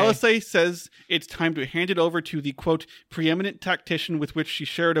 Oh, okay. Alisaie says it's time to hand it over to the, quote, preeminent tactician with which she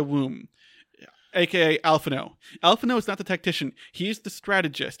shared a womb, a.k.a. Alphino. Alphino is not the tactician. He's the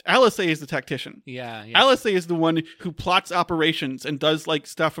strategist. Alisaie is the tactician. Yeah. Alisaie is the one who plots operations and does,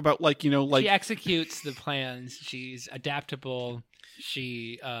 stuff about, She executes the plans. She's adaptable.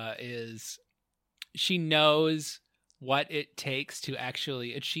 She knows what it takes to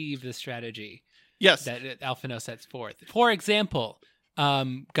actually achieve the strategy that Alphino sets forth. For example,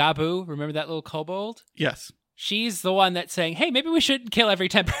 Gabu, remember that little kobold? Yes. She's the one that's saying, hey, maybe we shouldn't kill every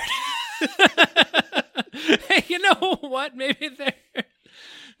tempered. Hey, you know what? Maybe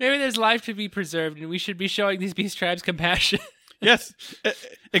there's life to be preserved and we should be showing these beast tribes compassion. Yes,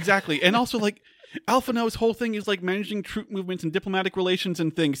 exactly. And also, Alphino's whole thing is managing troop movements and diplomatic relations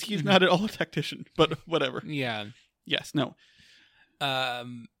and things. He's not at all a tactician, but whatever. Yeah. Yes, no.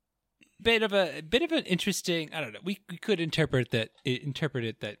 Bit of an interesting. I don't know. We could interpret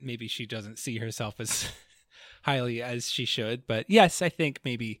it that maybe she doesn't see herself as highly as she should. But yes, I think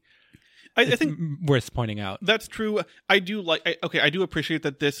maybe. I think worth pointing out. That's true. I do I do appreciate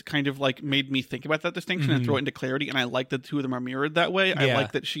that this kind of made me think about that distinction and throw it into clarity. And I like that the two of them are mirrored that way. Yeah. I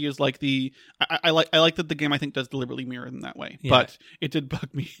like that she is I like that the game I think does deliberately mirror them that way. Yeah. But it did bug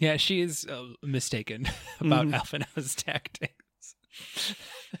me. Yeah, she is mistaken about Alphino's tactics.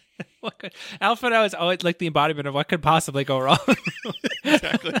 Alphino is always the embodiment of what could possibly go wrong.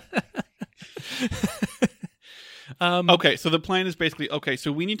 Exactly. Okay, so the plan is basically,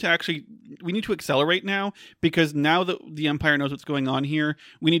 so we need to accelerate now, because now that the Empire knows what's going on here,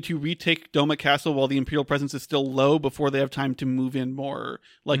 we need to retake Doma Castle while the Imperial presence is still low before they have time to move in more,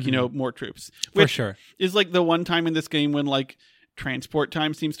 more troops. Which for sure is the one time in this game when transport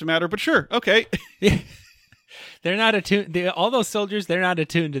time seems to matter, but sure, okay. Yeah. They're not attuned. All those soldiers, they're not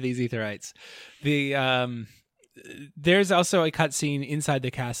attuned to these Aetherites. There's also a cutscene inside the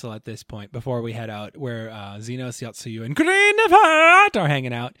castle at this point before we head out, where Xenos, Yotsuyu, and Greenheart are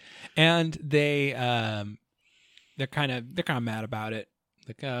hanging out, and they're kind of mad about it.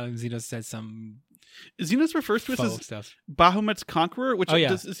 Xenos says some. Xenos refers to us as stuff. Bahamut's conqueror, which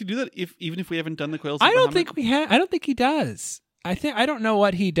does he do that even if we haven't done the Quails of Bahamut? I don't think he does. I don't know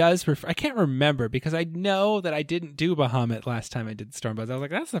what he does. I can't remember, because I know that I didn't do Bahamut last time I did Stormbuzz. I was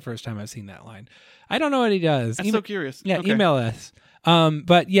like, that's the first time I've seen that line. I don't know what he does. I'm so curious. Yeah, okay. Email us.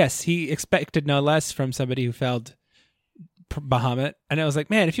 But yes, he expected no less from somebody who felled Bahamut. And I was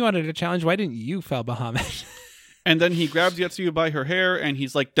like, man, if you wanted a challenge, why didn't you fell Bahamut? And then he grabs Yotsuyu by her hair and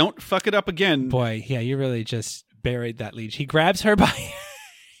he's like, don't fuck it up again. Boy, yeah, you really just buried that lead. He grabs her by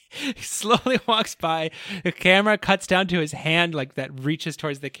he slowly walks by. The camera cuts down to his hand, that reaches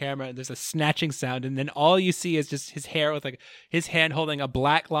towards the camera, and there's a snatching sound, and then all you see is just his hair with his hand holding a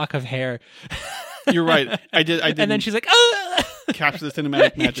black lock of hair. You're right. I did. And then she's like, "Ah!" Capture the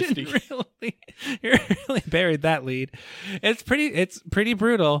cinematic majesty. You really buried that lead. It's pretty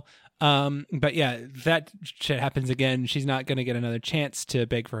brutal. But yeah, that shit happens again. She's not going to get another chance to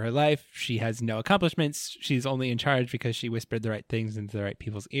beg for her life. She has no accomplishments. She's only in charge because she whispered the right things into the right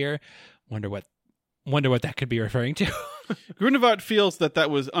people's ear. Wonder what that could be referring to. Grunewald feels that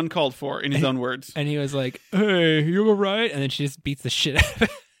was uncalled for in his own words. And he was like, hey, you all right? And then she just beats the shit out of him.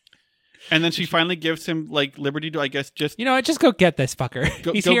 And then she finally gives him liberty to, I guess, just just go get this fucker.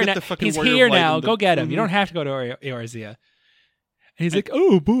 He's here now. He's here now. Go get him. You don't have to go to Eorzea. And he's like,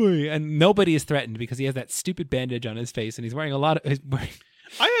 oh boy. And nobody is threatened because he has that stupid bandage on his face and he's wearing a lot of...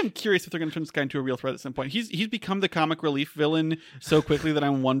 I am curious if they're going to turn this guy into a real threat at some point. He's become the comic relief villain so quickly that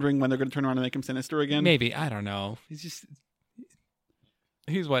I'm wondering when they're going to turn around and make him sinister again. Maybe. I don't know. He's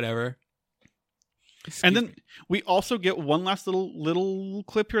whatever. And then we also get one last little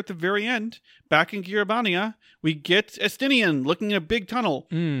clip here at the very end. Back in Girabania, we get Estinian looking at a big tunnel.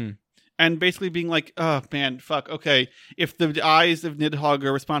 And basically being like, oh, man, fuck, okay. If the eyes of Nidhogg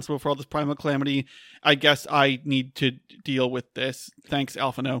are responsible for all this primal calamity, I guess I need to deal with this. Thanks,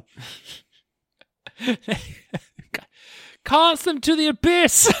 Alphino. Cast them to the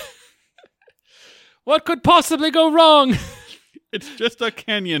abyss! What could possibly go wrong? It's just a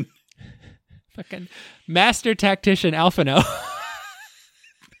canyon. Fucking master tactician Alphino.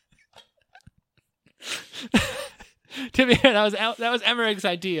 To be fair, that was Emmerich's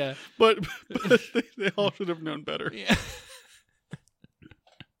idea. But they all should have known better. Yeah.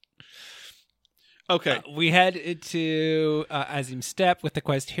 Okay. We head to Azim Steppe with the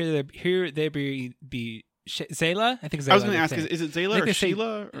quest. Here they be Zayla? I think Zayla. I was going to ask, is it Zayla or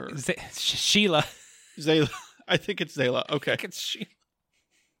Sheila? Or? Sheila. Zayla. I think it's Zayla. Okay. I think it's Sheila.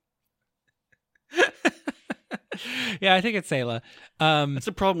 Yeah, I think it's Zayla. That's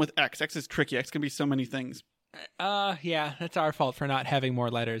the problem with X. X is tricky. X can be so many things. Yeah, that's our fault for not having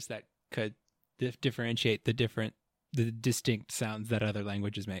more letters that could differentiate the distinct sounds that other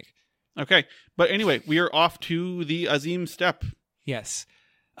languages make. Okay, but anyway, we are off to the Azim Steppe. Yes.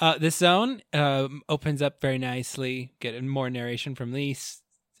 This zone opens up very nicely. Get more narration from Lise.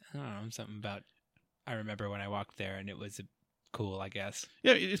 I don't know, something about... I remember when I walked there and it was cool, I guess.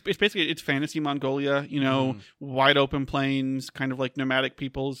 Yeah, it's basically, it's fantasy Mongolia, wide open plains, kind of like nomadic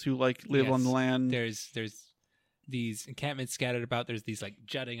peoples who like live on the land. There's these encampments scattered about. There's these like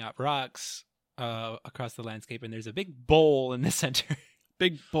jutting up rocks across the landscape, and there's a big bowl in the center.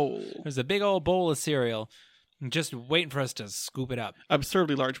 Big bowl. There's a big old bowl of cereal, just waiting for us to scoop it up.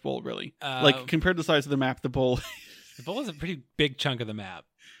 Absurdly large bowl, really. Like compared to the size of the map, the bowl. The bowl is a pretty big chunk of the map.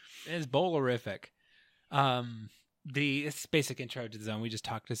 It's bowl-orific. It's basic intro to the zone. We just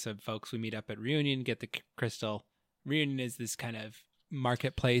talked to some folks. We meet up at Reunion, get the crystal. Reunion is this kind of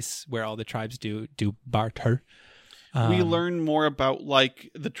marketplace where all the tribes do barter. We learn more about like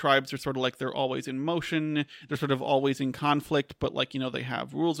the tribes are sort of like they're always in motion. They're sort of always in conflict, but like, they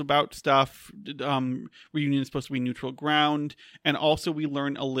have rules about stuff. Reunion is supposed to be neutral ground. And also we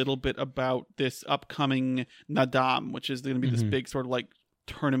learn a little bit about this upcoming Nadam, which is going to be this big sort of like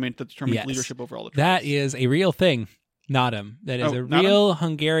tournament that determines leadership over all the tribes. That is a real thing. Nadam. That is a real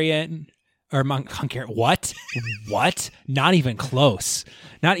Hungarian... Or Hungarian. What? What? Not even close.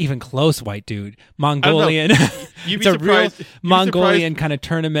 Not even close, white dude. Mongolian. It's a real Mongolian kind of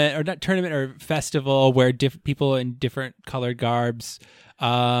tournament, or not tournament, or festival where people in different colored garbs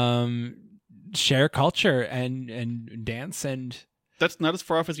share culture and dance. And that's not as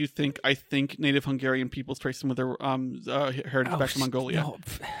far off as you think. I think native Hungarian peoples trace some of their heritage back to Mongolia. No.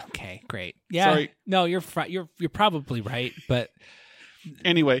 Okay, great. Yeah. Sorry. No, you're probably right, but.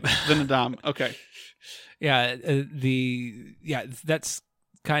 Anyway, the Nadam. Okay. Yeah, that's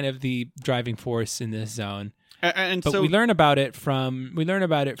kind of the driving force in this zone. And but so we learn about it from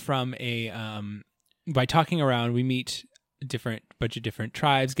a by talking around. We meet bunch of different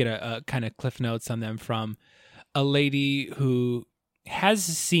tribes, get a kind of cliff notes on them from a lady who has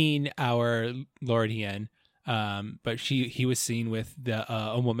seen our Lord Hien, but he was seen with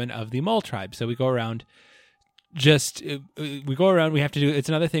a woman of the Mole tribe. So we go around. We have to do, it's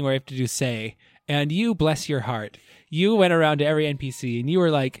another thing where we have to do say, and you, bless your heart, you went around to every NPC and you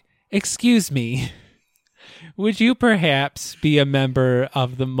were like, excuse me, would you perhaps be a member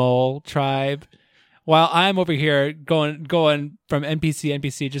of the Mole tribe? While I'm over here going from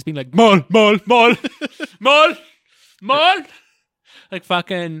NPC, just being like, mole, mole, mole, mole, mole. Like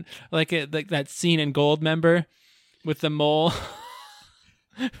fucking, like that scene in Goldmember with the mole.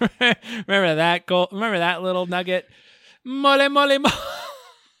 Remember that little nugget? Mole, mole,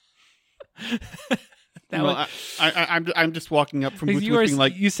 mole. I'm just walking up from Boots being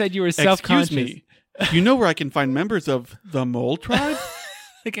like, you said you were self-conscious. Excuse me, you know where I can find members of the Mole tribe?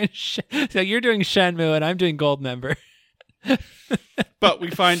 So you're doing Shenmue and I'm doing Goldmember. But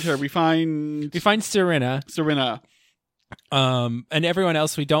we find her. We find Serena. And everyone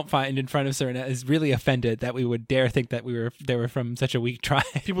else we don't find in front of Serena is really offended that we would dare think that they were from such a weak tribe.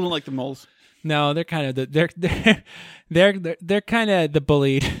 People don't like the moles. No, they're kind of they're kind of the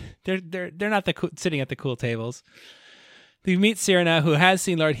bullied. They're not sitting at the cool tables. We meet Serena, who has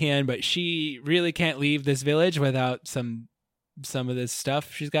seen Lord Hien, but she really can't leave this village without some some of this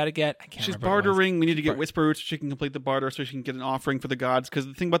stuff she's got to get. I can't She's remember what it was. bartering. We need to get Whisper Root so she can complete the barter so she can get an offering for the gods. Because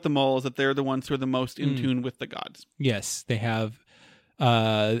the thing about the mole is that they're the ones who are the most in tune with the gods. Yes, they have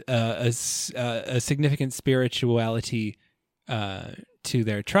a significant spirituality to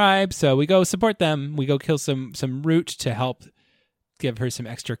their tribe. So we go support them. We go kill some root to help give her some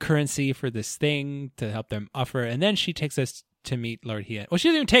extra currency for this thing to help them offer. And then she takes us to meet Lord Hien. Well, she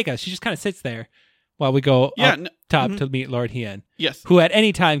doesn't even take us. She just kind of sits there while we go top to meet Lord Hien. Yes. Who at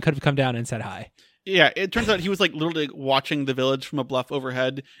any time could have come down and said hi. Yeah, it turns out he was like literally watching the village from a bluff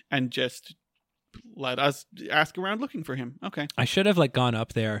overhead and just let us ask around looking for him. Okay. I should have like gone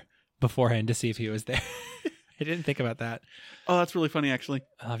up there beforehand to see if he was there. I didn't think about that. Oh, that's really funny, actually.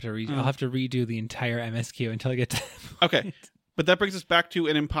 I'll have to redo the entire MSQ until I get to Okay. But that brings us back to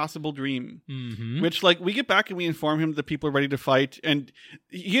an impossible dream, which, like, we get back and we inform him that people are ready to fight. And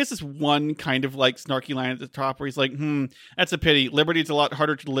he has this one kind of, like, snarky line at the top where he's like, that's a pity. Liberty's a lot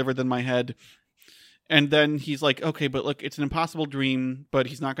harder to deliver than my head. And then he's like, okay, but look, it's an impossible dream, but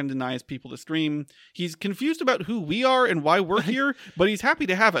he's not going to deny his people this dream. He's confused about who we are and why we're here, but he's happy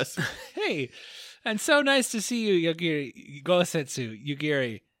to have us. Hey, and so nice to see you, Yugiri, Gosetsu,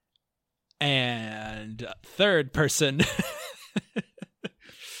 Yugiri. And third person...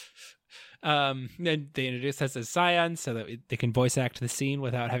 and they introduce us as Scions so that they can voice act the scene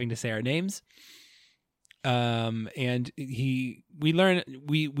without having to say our names. And we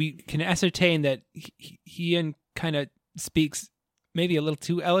can ascertain that he kind of speaks maybe a little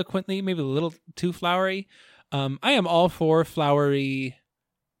too eloquently, maybe a little too flowery. I am all for flowery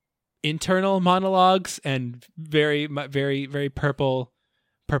internal monologues and very, very, very purple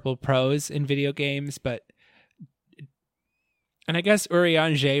prose in video games, and I guess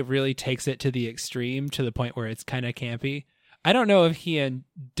Urianger really takes it to the extreme to the point where it's kind of campy. I don't know if Hien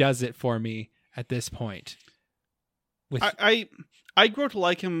does it for me at this point. I grow to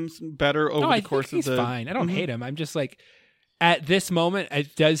like him better over the course of he's fine. I don't hate him. I'm just like, at this moment,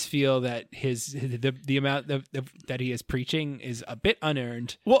 it does feel that the amount that he is preaching is a bit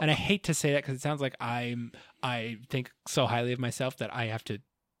unearned. Well, and I hate to say that because it sounds like I think so highly of myself that I have to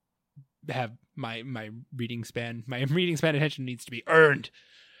have my reading span attention needs to be earned.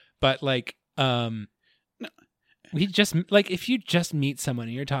 But like, we just like, if you just meet someone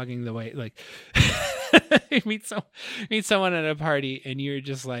and you're talking the way like you meet someone at a party and you're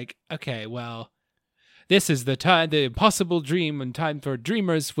just like, okay, well, this is the time, the impossible dream, and time for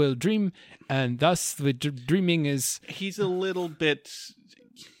dreamers will dream, and thus the dreaming is. He's a little bit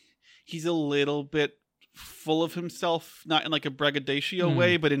full of himself, not in like a braggadocio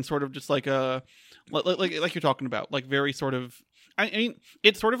way, but in sort of just like a like you're talking about, like very sort of. I mean,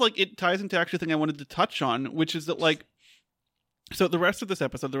 it's sort of like it ties into actually the thing I wanted to touch on, which is that like. So the rest of this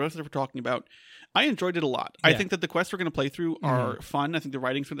episode, the rest of what we're talking about, I enjoyed it a lot. Yeah. I think that the quests we're going to play through are fun. I think the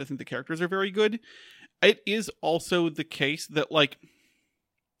writing's good. I think the characters are very good. It is also the case that like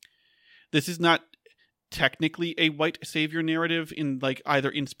this is not technically a white savior narrative in like either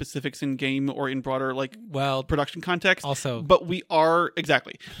in specifics in game or in broader like production context. Also, but we are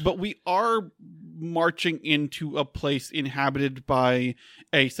marching into a place inhabited by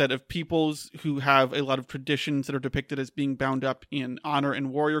a set of peoples who have a lot of traditions that are depicted as being bound up in honor and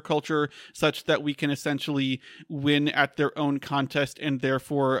warrior culture, such that we can essentially win at their own contest and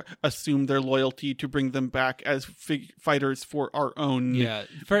therefore assume their loyalty to bring them back as fighters for our own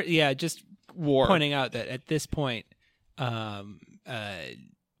just war. Pointing out that at this point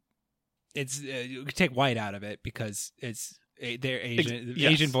it's you could take white out of it because it's they're Asian,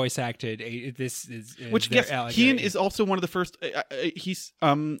 Asian voice acted. This is which yes, Hien is also one of the first. He's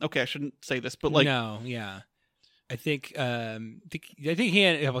okay. I shouldn't say this, but like I think Hien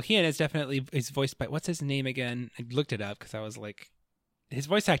is definitely is voiced by what's his name again? I looked it up because I was like, his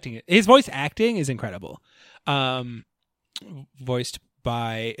voice acting is incredible. Voiced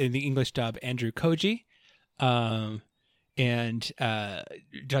by in the English dub Andrew Koji, and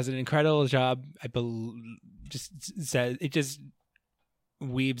does an incredible job. I believe just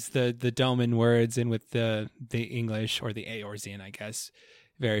weaves the Doman words in with the English or the Eorzean, I guess,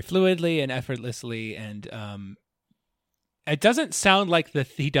 very fluidly and effortlessly, and it doesn't sound like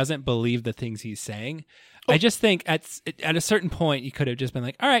he doesn't believe the things he's saying. I just think at a certain point you could have just been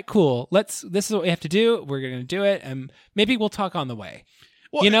like, all right, cool. This is what we have to do. We're going to do it. And maybe we'll talk on the way.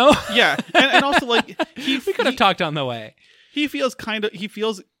 Well, you know? Yeah. And also like we could have talked on the way. He feels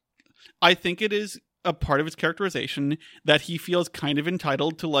I think it is a part of his characterization that he feels kind of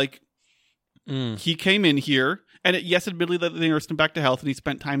entitled to like He came in here, and yes, admittedly that they nursed him back to health, and he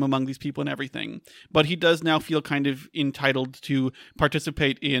spent time among these people and everything. But he does now feel kind of entitled to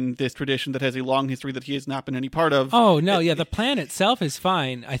participate in this tradition that has a long history that he has not been any part of. Oh no, yeah, the plan itself is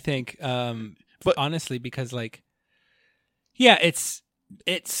fine, I think. But honestly, because he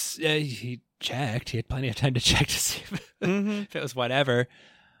checked. He had plenty of time to check to see if it was whatever.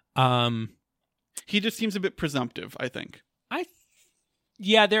 He just seems a bit presumptive, I think.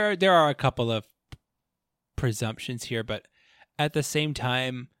 There are a couple of presumptions here, but at the same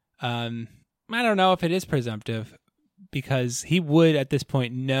time, I don't know if it is presumptive, because he would at this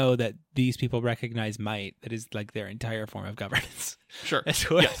point know that these people recognize might. That is like their entire form of governance. Sure. As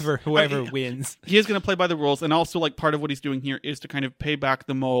whoever wins. He is going to play by the rules, and also part of what he's doing here is to kind of pay back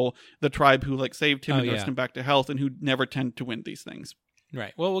the mole, the tribe who saved him and nursed him back to health, and who never tend to win these things.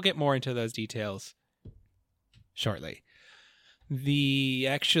 Right. Well, we'll get more into those details shortly.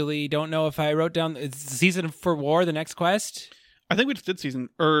 Actually don't know if I wrote down season for war, the next quest. I think we just did did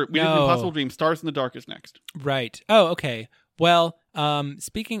Impossible Dream. Stars in the Dark is next. Right. Oh, okay. Well,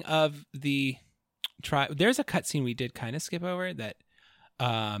 speaking of the tribe, there's a cutscene we did kind of skip over that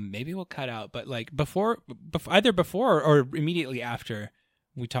maybe we'll cut out, but either before or immediately after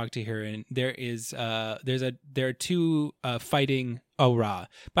we talked to her, and there are two fighting Ora.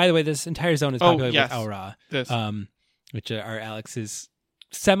 By the way, this entire zone is populated with Ora. Which are Alex's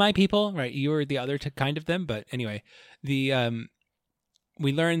semi-people, right? You were the other kind of them, but anyway, we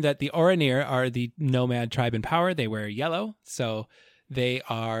learned that the Oranir are the nomad tribe in power. They wear yellow, so they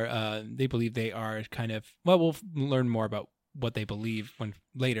are. They believe they are kind of. Well, we'll learn more about what they believe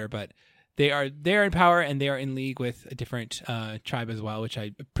later, but they're in power, and they are in league with a different tribe as well, which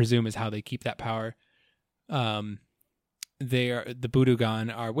I presume is how they keep that power. The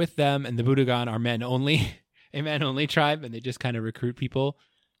Budugan are with them, and the Budugan are men only. A man-only tribe, and they just kind of recruit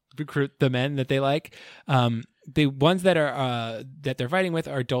the men that they like. The ones that are that they're fighting with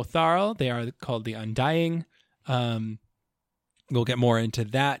are Dotharl. They are called the Undying. We'll get more into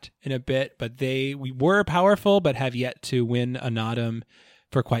that in a bit, but we were powerful, but have yet to win a Nodum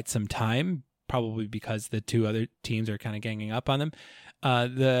for quite some time, probably because the two other teams are kind of ganging up on them.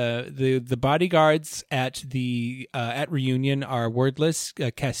 The bodyguards at Reunion are wordless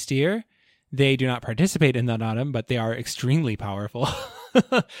Castir. They do not participate in the Nodum, but they are extremely powerful.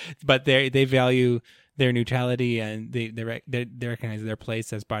 But they value their neutrality, and they recognize their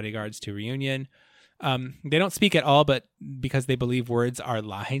place as bodyguards to Reunion. They don't speak at all, but because they believe words are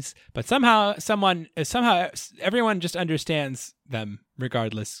lies. But somehow everyone just understands them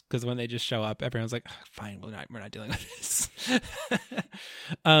regardless, because when they just show up, everyone's like, "Fine, we're not dealing with this."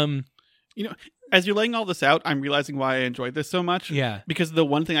 As you're laying all this out, I'm realizing why I enjoyed this so much. Yeah. Because the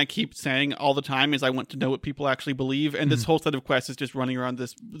one thing I keep saying all the time is I want to know what people actually believe, and this whole set of quests is just running around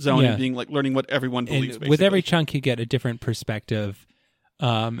this zone and being learning what everyone believes. And with every chunk, you get a different perspective,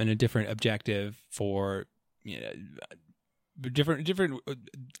 and a different objective for different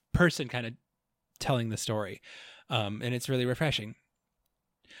person kind of telling the story, and it's really refreshing.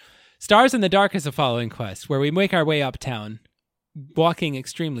 Stars in the Dark is the following quest, where we make our way uptown, walking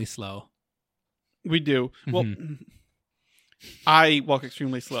extremely slow. We do. Well, I walk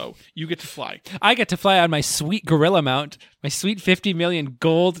extremely slow. You get to fly. I get to fly on my sweet gorilla mount, my sweet 50 million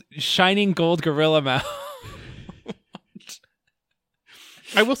shining gold gorilla mount.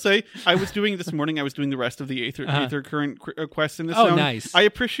 I will say, I was doing the rest of the Aether Current quests in this zone. Oh, nice. I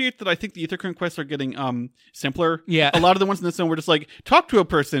appreciate that. I think the Aether Current quests are getting simpler. Yeah. A lot of the ones in this zone were just talk to a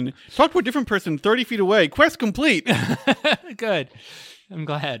different person 30 feet away. Quest complete. Good. I'm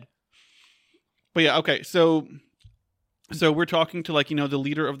glad. But yeah, okay, so we're talking to the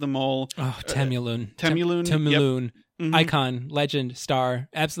leader of them all. Oh, Temulun. Temulun. Yep. Icon, legend, star,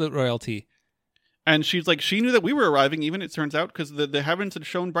 absolute royalty. And she's she knew that we were arriving, even it turns out, because the heavens had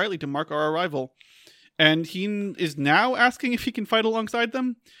shone brightly to mark our arrival. And he is now asking if he can fight alongside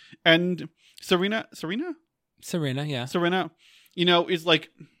them. And Serena, yeah. Serena, is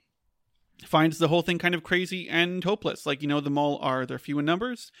finds the whole thing kind of crazy and hopeless. The Maul they're few in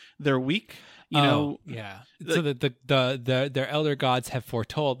numbers, they're weak. Yeah. So their elder gods have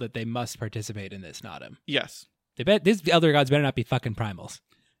foretold that they must participate in this Nodum. Yes. They bet these elder gods better not be fucking primals.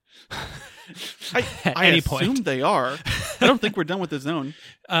 I assume they are. I don't think we're done with the zone.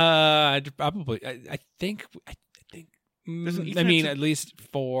 Probably. I think. At least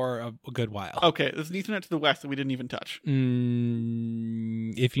for a good while. Okay, there's an Ethernet to the west that we didn't even touch.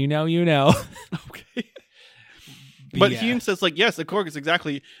 If you know, you know. Okay. But Yeah. Hien says, like, yes, of course,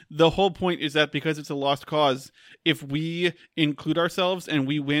 exactly. The whole point is that because it's a lost cause, if we include ourselves and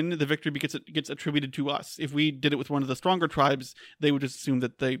we win, the victory gets attributed to us. If we did it with one of the stronger tribes, they would just assume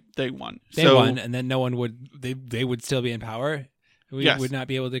that they won. They won, and then no one would. They would still be in power. We Yes. would not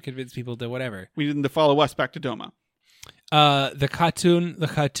be able to convince people to whatever. We need them to follow us back to Doma. The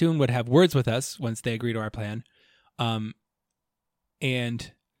Khatun would have words with us once they agree to our plan,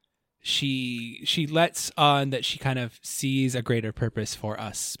 and she lets on that she kind of sees a greater purpose for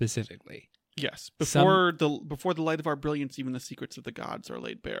us specifically. Yes, before the light of our brilliance, even the secrets of the gods are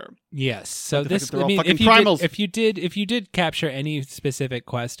laid bare. Yes, so Like this they're all I mean, fucking if you primals. if you did capture any specific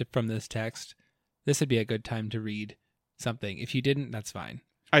quest from this text, this would be a good time to read something. If you didn't, that's fine.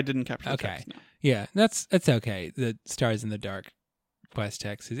 I didn't capture the Okay. text, no. Yeah, that's okay. The Stars in the Dark quest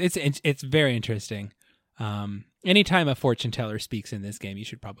text it's very interesting. Anytime a fortune teller speaks in this game, you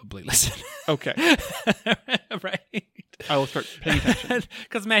should probably listen. Okay. Right? I will start paying attention.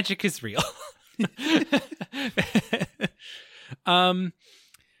 Because magic is real.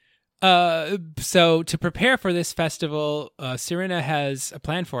 So to prepare for this festival, Serena has a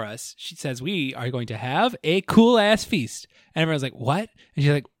plan for us. She says we are going to have a cool ass feast, and everyone's like, "What?" And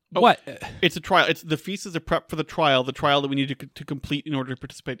she's like, "What?" It's a trial. The feast is a prep for the trial that we need to complete in order to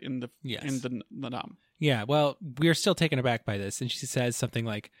participate in the Nam. Yeah. Well, we're still taken aback by this, and she says something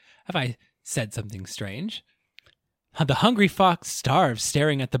like, "Have I said something strange? The hungry fox starves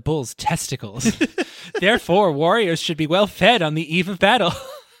staring at the bull's testicles. Therefore, warriors should be well fed on the eve of battle."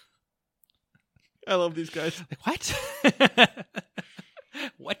 I love these guys. Like, what?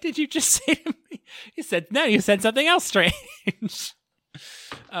 What did you just say to me? You said something else strange.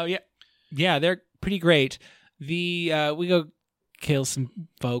 Oh yeah. Yeah, they're pretty great. We go kill some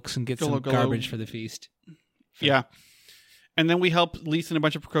folks and get some garbage for the feast. Yeah. And then we help Lisa and a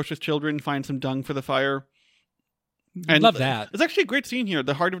bunch of precocious children find some dung for the fire. And love that. It's actually a great scene here,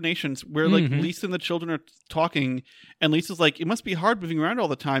 the Heart of Nations, where like Lisa and the children are talking, and Lisa's like, "It must be hard moving around all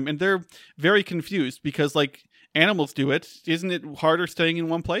the time," and they're very confused because like animals do it. Isn't it harder staying in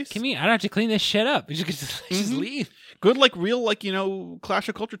one place? I don't have to clean this shit up. You just leave. Good, like real, like Clash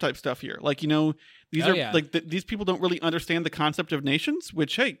of Culture type stuff here. Like these these people don't really understand the concept of nations.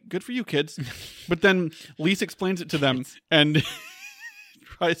 Which hey, good for you kids. But then Lisa explains it to them and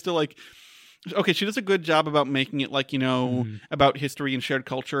tries to like. Okay, she does a good job about making it like about history and shared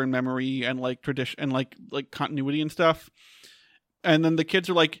culture and memory and like tradition and like continuity and stuff. And then the kids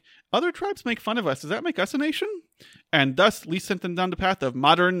are like, "Other tribes make fun of us. Does that make us a nation?" And thus, Lee sent them down the path of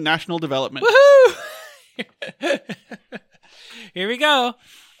modern national development. Woohoo! Here we go.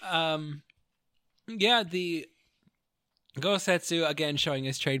 Yeah, the Gosetsu again showing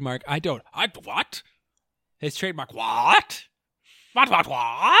his trademark. What? His trademark. What? What?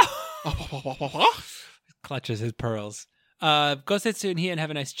 Clutches his pearls. Gosetsu and Hien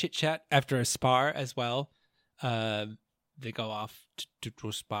have a nice chit chat after a spar as well. They go off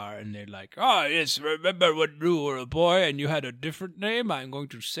to spar and they're like, "Oh yes, remember when you were a boy and you had a different name? I'm going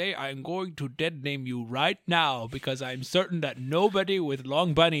to dead name you right now because I'm certain that nobody with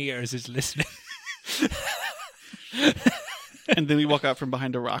long bunny ears is listening." And then we walk out from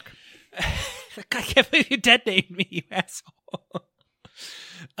behind a rock. I can't believe you dead named me, you asshole.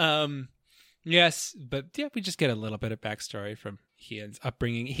 Yes, but yeah, we just get a little bit of backstory from Hien's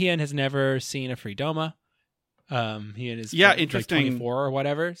upbringing. Hien has never seen a free Doma. Hien is interesting. Like 24 or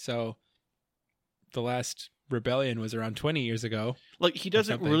whatever. So the last rebellion was around 20 years ago. Like he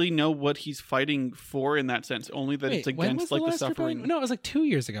doesn't really know what he's fighting for in that sense. Only that it's against like the suffering. Rebellion? No, it was like 2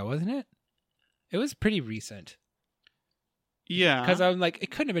 years ago, wasn't it? It was pretty recent. Yeah, because I'm like, it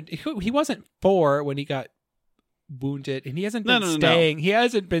couldn't have been. He wasn't 4 when he got wounded, and he hasn't been staying. No. He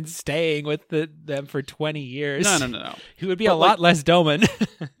hasn't been staying with them for 20 years. No. He would be a lot less Doman.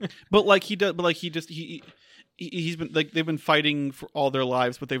 But like he does. But like he's been like they've been fighting for all their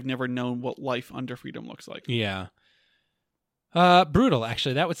lives, but they've never known what life under freedom looks like. Yeah. Brutal.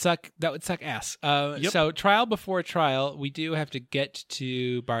 Actually, that would suck. That would suck ass. Yep. So trial before trial, we do have to get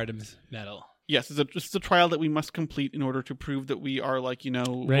to Bardam's medal. Yes, it's a trial that we must complete in order to prove that we are like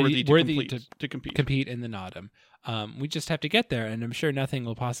worthy to compete. Compete in the Nodum. We just have to get there, and I'm sure nothing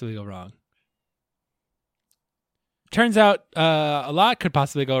will possibly go wrong. Turns out a lot could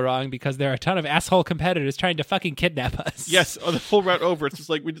possibly go wrong because there are a ton of asshole competitors trying to fucking kidnap us. Yes, the full route over. It's just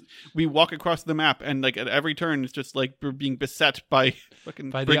like we walk across the map, and like at every turn, it's just like we're being beset by fucking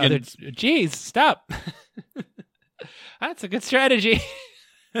brigands. Jeez, stop! That's a good strategy.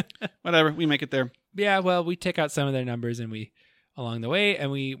 Whatever, we make it there. Yeah, well, we take out some of their numbers and we along the way,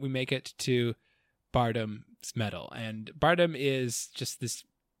 and we make it to Bardam's medal. And Bardam is just this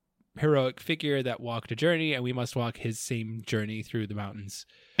heroic figure that walked a journey, and we must walk his same journey through the mountains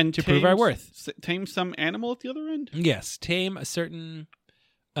And to prove our worth. Tame some animal at the other end? Yes, tame a certain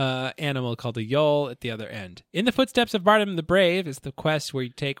animal called a yole at the other end. In the footsteps of Barnum the Brave is the quest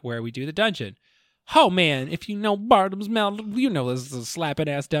where we do the dungeon. Oh man, if you know Barnum's Mount, you know this is a slapping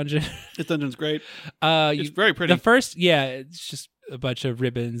ass dungeon. This dungeon's great. It's very pretty. The first, it's just a bunch of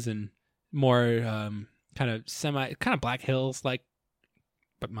ribbons and more kind of Black Hills like,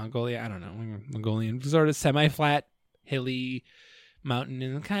 but Mongolia. I don't know, Mongolian sort of semi-flat, hilly mountain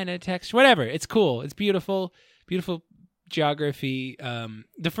and kind of texture. Whatever, it's cool. It's beautiful, beautiful geography.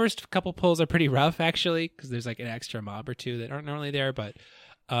 The first couple pulls are pretty rough actually because there's like an extra mob or two that aren't normally there, but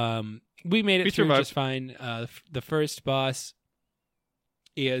we made it through just fine. The first boss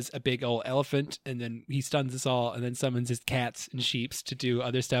is a big old elephant, and then he stuns us all, and then summons his cats and sheeps to do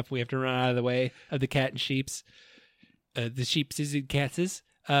other stuff. We have to run out of the way of the cat and sheeps. The sheeps and catses.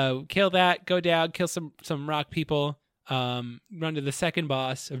 Kill that, go down, kill some rock people, run to the second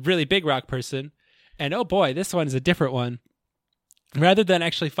boss, a really big rock person, and oh boy, this one's a different one. Rather than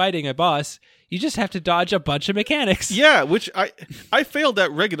actually fighting a boss, you just have to dodge a bunch of mechanics. Yeah, which I failed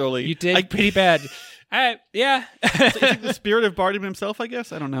at regularly. You did pretty bad. Yeah. It's like the spirit of Bardem himself, I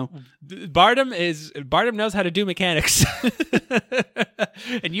guess. I don't know. Bardem knows how to do mechanics,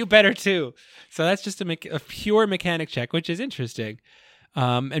 and you better too. So that's just a pure mechanic check, which is interesting,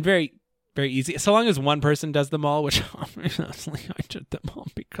 and very, very easy. So long as one person does them all, which honestly I did them all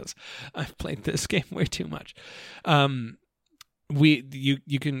because I've played this game way too much.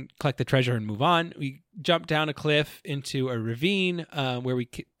 You can collect the treasure and move on. We jump down a cliff into a ravine where we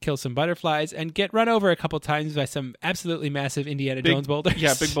kill some butterflies and get run over a couple times by some absolutely massive Indiana Jones boulders.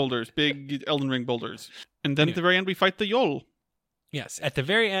 Yeah, big boulders, big Elden Ring boulders. And then at the very end, we fight the Yole. Yes, at the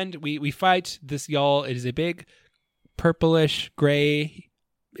very end, we fight this Yole. It is a big purplish,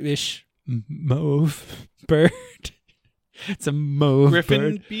 grayish mauve bird. It's a mauve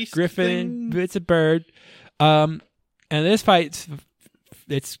bird. Beast Griffin. thing? It's a bird. And this fight,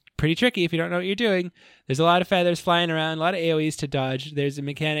 it's pretty tricky if you don't know what you're doing. There's a lot of feathers flying around, a lot of AoEs to dodge. There's a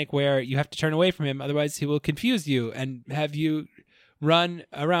mechanic where you have to turn away from him, otherwise he will confuse you and have you run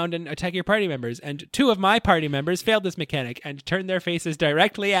around and attack your party members. And 2 of my party members failed this mechanic and turned their faces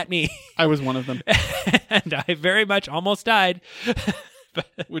directly at me. I was one of them. And I very much almost died.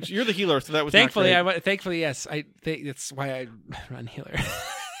 Which you're the healer, so that was thankfully, not great. thankfully, yes. That's why I run healer.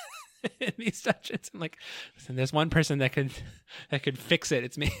 In these dungeons, I'm like, listen, there's one person that could fix it.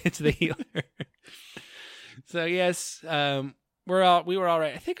 It's me. It's the healer. So yes, we were all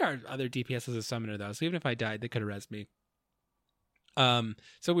right. I think our other DPS was a summoner though, so even if I died, they could have rezzed me.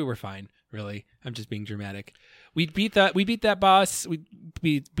 So we were fine. Really, I'm just being dramatic. We beat that boss. We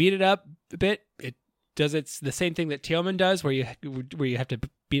beat it up a bit. It does the same thing that Teoman does, where you have to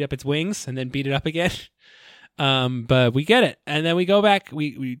beat up its wings and then beat it up again. But we get it. And then we go back,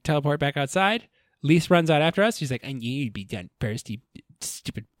 we teleport back outside. Lise runs out after us. She's like, I knew you'd be done first, you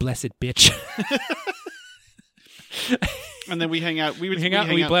stupid blessed bitch. And then we hang out. We hang out.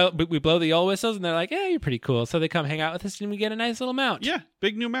 We blow the yell whistles, and they're like, yeah, you're pretty cool. So they come hang out with us, and we get a nice little mount. Yeah,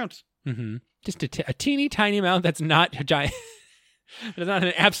 big new mount. Mm-hmm. Just a teeny tiny mount that's not a giant. It's not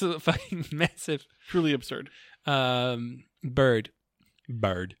an absolute fucking massive. Truly absurd. Bird.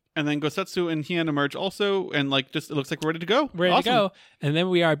 And then Gosetsu and Hien emerge also, and it looks like we're ready to go. To go. And then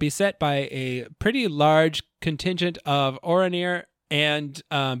we are beset by a pretty large contingent of Oranir and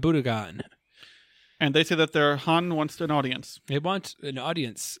Budogan. And they say that their Han wants an audience. They want an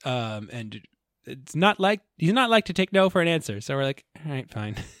audience, and he's not like to take no for an answer. So we're like, all right,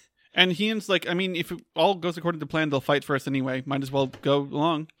 fine. And Hien's like, I mean, if it all goes according to plan, they'll fight for us anyway. Might as well go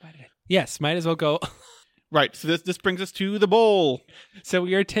along. Yes, might as well go. Right, so this brings us to the bowl. So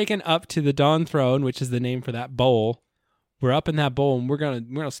we are taken up to the Dawn Throne, which is the name for that bowl. We're up in that bowl, and we're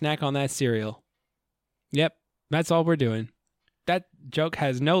gonna snack on that cereal. Yep, that's all we're doing. That joke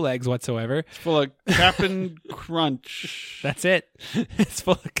has no legs whatsoever. It's full of Captain Crunch. That's it. It's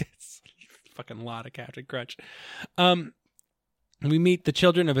full of fucking lot of Captain Crunch. We meet the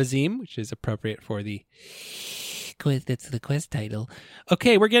children of Azim, which is appropriate for the quiz. That's the quest title.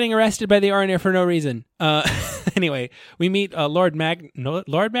 Okay, we're getting arrested by the Oranir for no reason. Anyway, we meet Lord Magni. I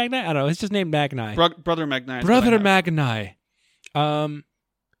don't know. It's just named Magni. Brother Magni. Brother Magni.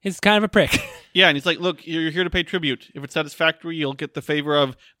 He's kind of a prick. Yeah, and he's like, look, you're here to pay tribute. If it's satisfactory, you'll get the favor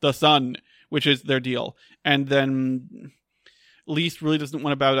of the sun, which is their deal. And then Lise really doesn't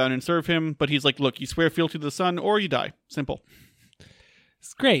want to bow down and serve him, but he's like, look, you swear fealty to the sun or you die. Simple.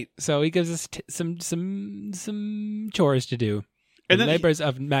 It's great. So he gives us some chores to do. The then labors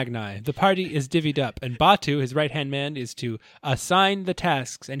of Magni. The party is divvied up, and Batu, his right-hand man, is to assign the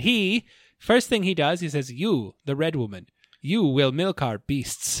tasks. And first thing he does, he says, "You, the red woman, you will milk our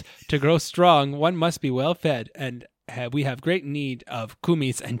beasts. To grow strong, one must be well fed, and we have great need of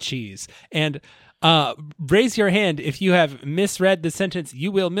kumis and cheese." And raise your hand if you have misread the sentence,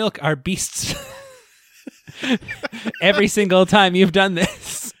 "You will milk our beasts." Every single time you've done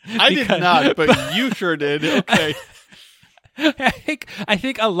this. I did not, but you sure did. Okay. I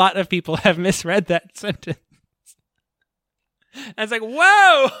think a lot of people have misread that sentence. I was like,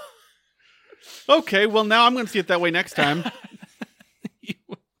 whoa! Okay, well now I'm going to see it that way next time.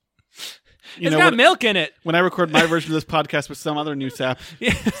 It's got milk in it. When I record my version of this podcast with some other news app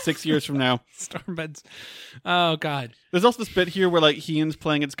 6 years from now. Stormbuds. Oh, God. There's also this bit here where, like, Hein's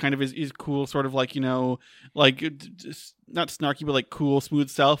playing it's kind of his cool sort of, like, like, just not snarky, but, like, cool, smooth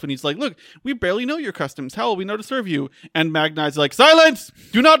self. And he's like, look, we barely know your customs. How will we know to serve you? And Magni's like, silence!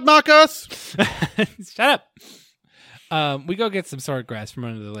 Do not mock us! Shut up. We go get some swordgrass from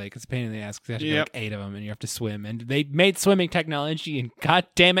under the lake. It's a pain in the ass because you have to get like 8 of them and you have to swim. And they made swimming technology, and god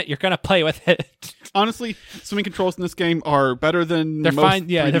damn it, you're going to play with it. Honestly, swimming controls in this game are better than they're most fine.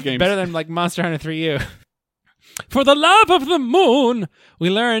 Yeah, 3D they're games. better than like Monster Hunter 3U. For the love of the moon, we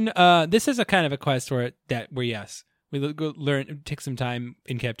learn. This is a kind of a quest where yes, we go learn. Take some time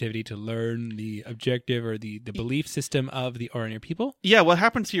in captivity to learn the objective or the belief system of the Ornir people. Yeah, what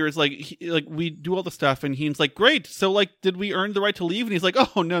happens here is like we do all the stuff, and Hein's like, "Great, so like, did we earn the right to leave?" And he's like,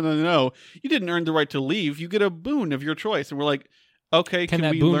 "Oh no, you didn't earn the right to leave. You get a boon of your choice." And we're like, "Okay, can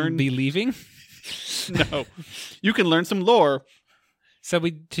that we boon learn?" be leaving? No, you can learn some lore. So to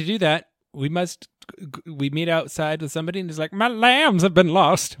do that, we meet outside with somebody, and he's like, "My lambs have been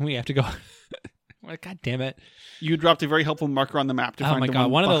lost." We have to go. We're like, God damn it. You dropped a very helpful marker on the map to find my the God.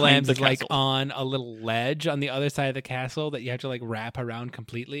 One of the lambs is like castle. on a little ledge on the other side of the castle that you have to like wrap around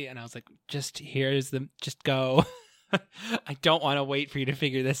completely. And I was like, just go. I don't want to wait for you to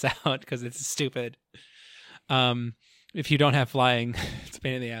figure this out because it's stupid. If you don't have flying, it's a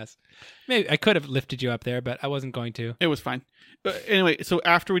pain in the ass. Maybe I could have lifted you up there, but I wasn't going to. It was fine. But anyway, so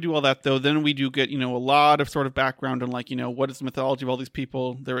after we do all that, though, then we do get, a lot of sort of background on, like, what is the mythology of all these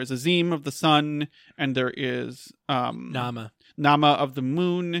people. There is Azim of the sun, and there is Nama of the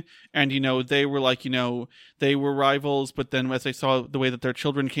moon, and, they were like, they were rivals, but then as they saw the way that their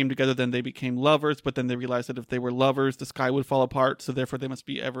children came together, then they became lovers, but then they realized that if they were lovers, the sky would fall apart, so therefore they must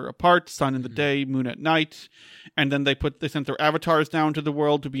be ever apart, sun in the day, moon at night, and then they sent their avatars down to the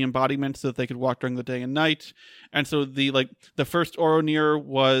world to be embodiments so that they could walk during the day and night, and so the first Oronir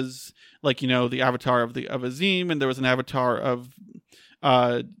was, like, the avatar of Azim, and there was an avatar of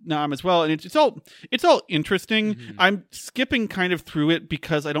Nam as well, and it's all interesting. Mm-hmm. I'm skipping kind of through it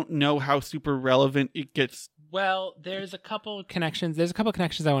because I don't know how super relevant it gets. Well, there's a couple connections. There's a couple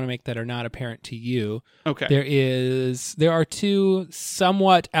connections I want to make that are not apparent to you. Okay. There are 2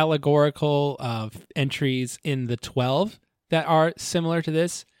 somewhat allegorical entries in the 12 that are similar to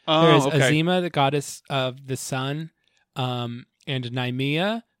this. There is Azima, the goddess of the sun, and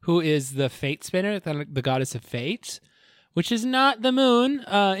Nymea, who is the fate spinner, the goddess of fate. Which is not the moon.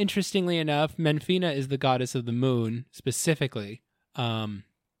 Interestingly enough, Menfina is the goddess of the moon specifically.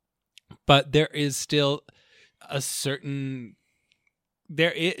 But there is still a certain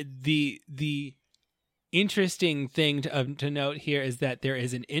the interesting thing to note here is that there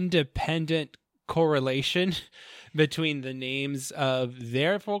is an independent correlation between the names of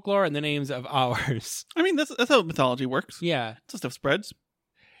their folklore and the names of ours. I mean, that's how mythology works. Yeah, that stuff spreads.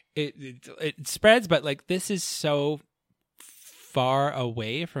 It spreads, but like this is so far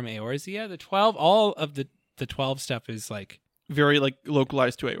away from Eorzea. The 12, all of the 12 stuff is like very like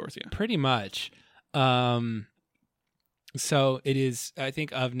localized to Eorzea. Pretty much. So it is, I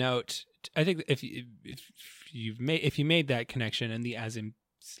think, of note. I think if you made that connection and the Azim,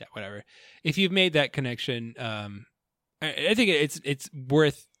 whatever, if you've made that connection, I think it's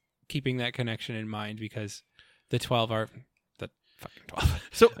worth keeping that connection in mind because the 12 are the fucking 12.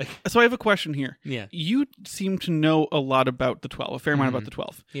 So I have a question here. Yeah. You seem to know a lot about the 12, a fair amount about the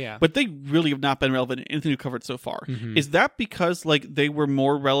 12. Yeah. But they really have not been relevant in anything you've covered so far. Mm-hmm. Is that because like they were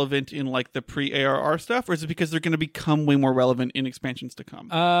more relevant in like the pre-ARR stuff, or is it because they're going to become way more relevant in expansions to come?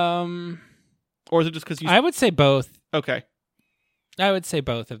 Or is it just because I would say both. Okay. I would say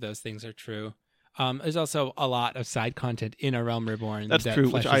both of those things are true. There's also a lot of side content in A Realm Reborn. That's that true,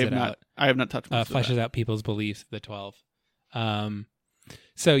 which I have not touched. Fleshes out people's beliefs, the 12.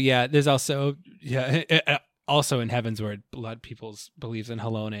 So yeah, there's also also in Heavensward, blood people's beliefs in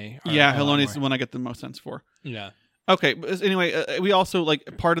Halone. Yeah, Halone is the one I get the most sense for. Yeah. Okay, but anyway, we also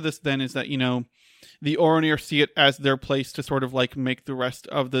like part of this then is that the Oronir see it as their place to sort of like make the rest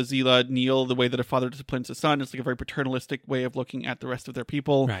of the Zila kneel the way that a father disciplines a son. It's like a very paternalistic way of looking at the rest of their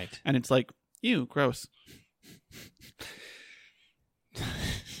people. Right. And it's like, ew, gross.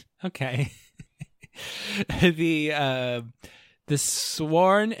 Okay. The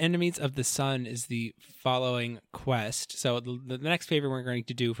sworn enemies of the sun is the following quest. So the next favor we're going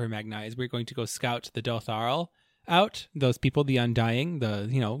to do for Magni is we're going to go scout the Dotharl out. Those people, the Undying,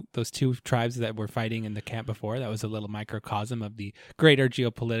 those two tribes that were fighting in the camp before. That was a little microcosm of the greater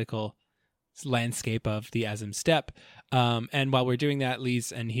geopolitical landscape of the Azim Steppe. And while we're doing that,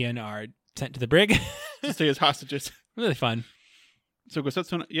 Lise and Hien are sent to the brig. To stay as hostages. Really fun. So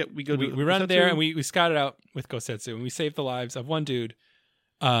Gosetsu, we we run there and we scout it out with Gosetsu and we save the lives of one dude.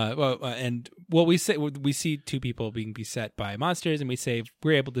 We see two people being beset by monsters and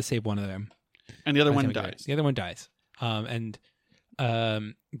we're able to save one of them. And the other one dies. The other one dies. The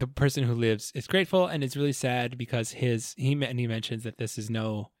person who lives is grateful and is really sad because he mentions that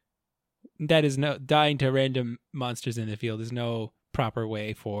dying to random monsters in the field is no proper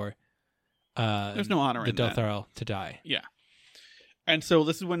way for there's no honor the in that. Dotharl to die. Yeah. And so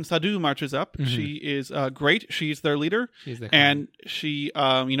this is when Sadu marches up. Mm-hmm. She is great. She's their leader. And she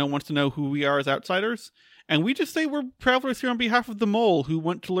wants to know who we are as outsiders. And we just say we're travelers here on behalf of the mole who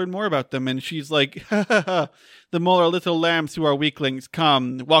want to learn more about them. And she's like, ha, ha, ha. The mole are little lambs who are weaklings.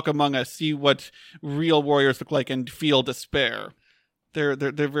 Come, walk among us, see what real warriors look like, and feel despair. They're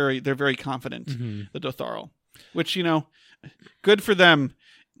very confident, mm-hmm. the Dotharl. Which, good for them.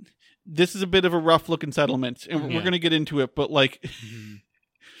 This is a bit of a rough looking settlement, and we're going to get into it, but like...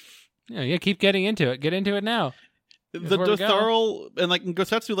 Yeah, keep getting into it. Get into it now. The Dotharl, and like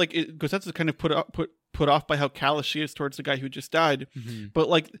Gosetsu, Gosetsu's kind of put off by how callous she is towards the guy who just died, mm-hmm. but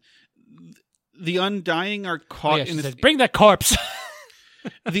like the Undying are caught in this... Says, bring that corpse!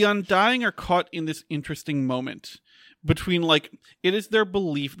 The Undying are caught in this interesting moment between, like, it is their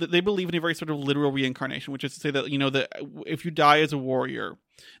belief that they believe in a very sort of literal reincarnation, which is to say that, that if you die as a warrior,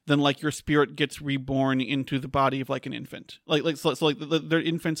 then, like, your spirit gets reborn into the body of, like, an infant. Their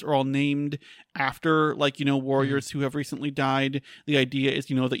infants are all named after, like, warriors mm-hmm. who have recently died. The idea is,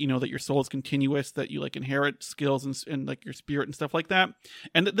 that your soul is continuous, that you, like, inherit skills and like, your spirit and stuff like that.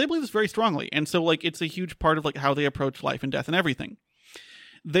 And they believe this very strongly. And so, like, it's a huge part of, like, how they approach life and death and everything.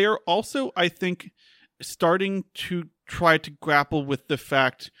 They are also, I think, starting to try to grapple with the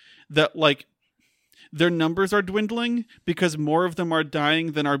fact that, like, their numbers are dwindling because more of them are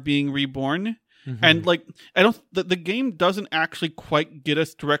dying than are being reborn. Mm-hmm. And like, the game doesn't actually quite get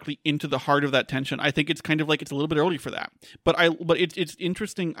us directly into the heart of that tension. I think it's kind of like, it's a little bit early for that, but it's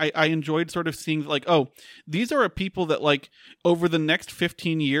interesting. I enjoyed sort of seeing like, oh, these are a people that like over the next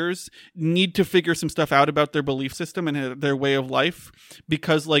 15 years need to figure some stuff out about their belief system and their way of life,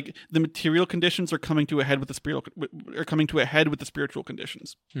 because like the material conditions are coming to a head with the spiritual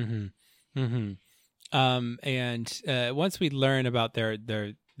conditions. Mm-hmm. Mm-hmm. Once we learn about their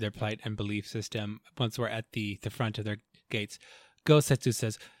plight and belief system, once we're at the front of their gates, Gosetsu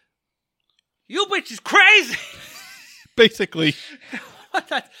says, "You bitch is crazy!" Basically.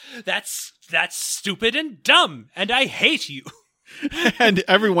 That's stupid and dumb, and I hate you. And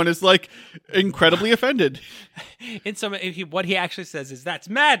everyone is like incredibly offended. What he actually says is that's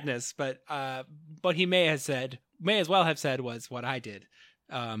madness, but what he may as well have said was what I did.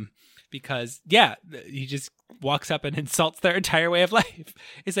 Because he just walks up and insults their entire way of life.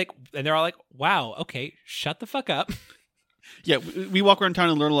 It's like, and they're all like, "Wow, okay, shut the fuck up." Yeah, we walk around town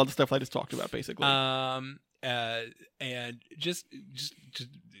and learn a lot of stuff I just talked about, basically. And just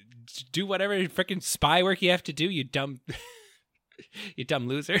do whatever freaking spy work you have to do, you dumb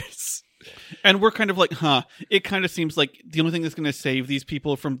losers. And we're kind of like, it kind of seems like the only thing that's going to save these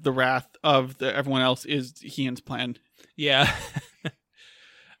people from the wrath of everyone else is Hien's plan. Yeah.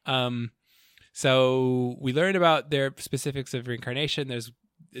 So we learn about their specifics of reincarnation. There's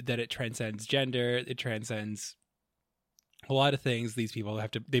that it transcends gender. It transcends a lot of things. These people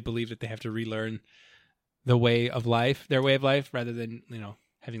they believe that they have to relearn their way of life, rather than,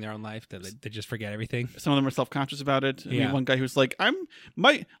 having their own life. They just forget everything. Some of them are self-conscious about it. I mean, one guy who's like, I'm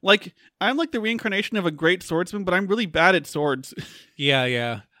like the reincarnation of a great swordsman, but I'm really bad at swords.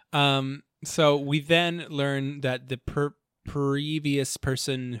 Yeah. So we then learn that the previous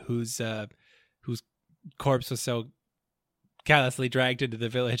person whose corpse was so callously dragged into the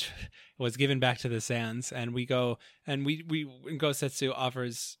village was given back to the sands, and we go and Gosetsu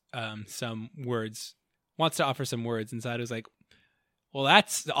offers wants to offer some words, and Sado's like, well,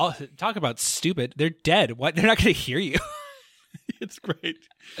 that's all. Talk about stupid. They're dead. What? They're not going to hear you. It's great.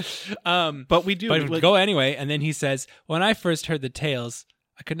 But we do. But go anyway. And then he says, when I first heard the tales,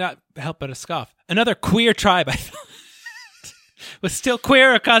 I could not help but a scoff. Another queer tribe, I thought, with still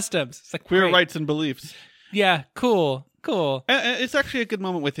queer customs. It's like Queer great. rights and beliefs. Yeah, cool. And it's actually a good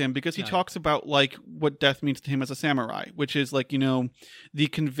moment with him because he talks about like what death means to him as a samurai, which is like, the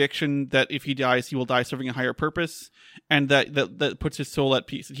conviction that if he dies, he will die serving a higher purpose, and that puts his soul at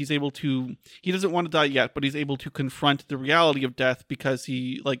peace. And he doesn't want to die yet, but he's able to confront the reality of death because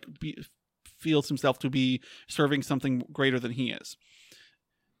he feels himself to be serving something greater than he is.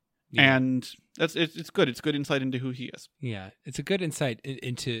 Yeah. And it's good. It's good insight into who he is. Yeah, it's a good insight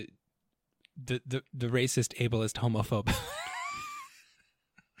into the racist, ableist, homophobe.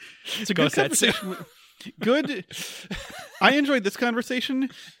 It's a good conversation. Good. I enjoyed this conversation.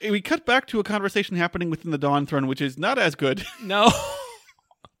 We cut back to a conversation happening within the Dawn Throne, which is not as good. No.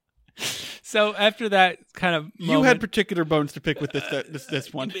 So after that kind of moment, you had particular bones to pick with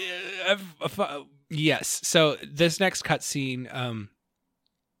this one. Yes. So this next cutscene,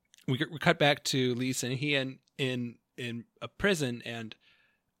 we cut back to Lisa and he in a prison, and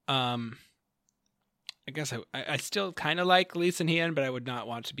I guess I still kind of like Lisa and Hien, but I would not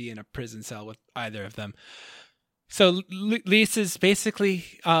want to be in a prison cell with either of them. So Lisa's basically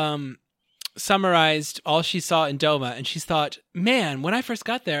summarized all she saw in Doma, and she thought, man, when I first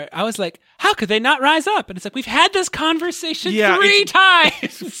got there, I was like, how could they not rise up? And it's like, we've had this conversation 3 times.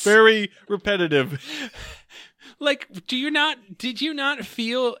 It's very repetitive. Like, did you not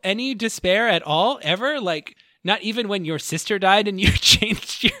feel any despair at all, ever? Like, not even when your sister died and you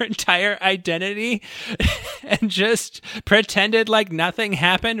changed your entire identity and just pretended like nothing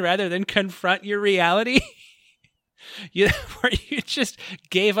happened rather than confront your reality? You just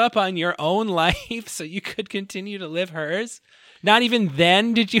gave up on your own life so you could continue to live hers? Not even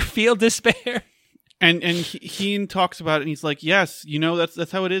then did you feel despair? And he talks about it, and he's like, yes,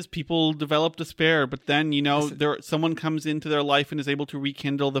 that's how it is. People develop despair, but then, someone comes into their life and is able to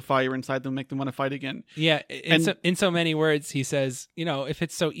rekindle the fire inside them, make them want to fight again. Yeah, in so many words, he says, if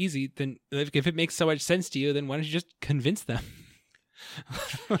it's so easy, then if it makes so much sense to you, then why don't you just convince them?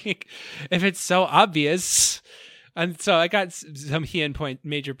 Like, if it's so obvious. And so I got some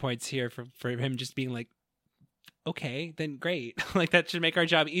major points here for him just being like, okay, then great. Like, that should make our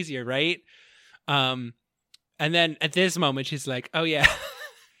job easier, right? And then at this moment, she's like, "Oh yeah,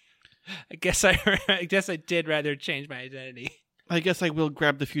 I guess I did rather change my identity. I guess I will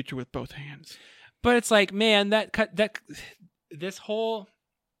grab the future with both hands." But it's like, man, this whole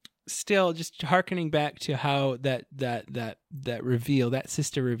still just harkening back to how that reveal, that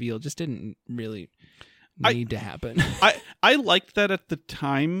sister reveal, just didn't really need to happen. I liked that at the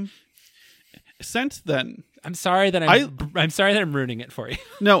time. Since then, I'm sorry that I'm ruining it for you.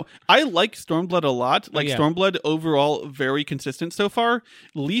 No, I like Stormblood a lot. Yeah. Stormblood overall, very consistent so far.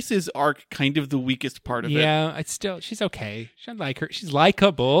 Lisa's arc, kind of the weakest part of it. Yeah, she's okay. I like her. She's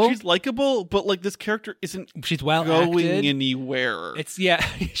likable. She's likable, but this character isn't. She's well going acted. Anywhere.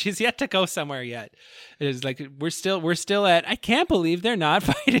 She's yet to go somewhere yet. It is like we're still at. I can't believe they're not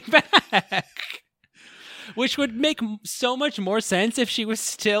fighting back. Which would make so much more sense if she was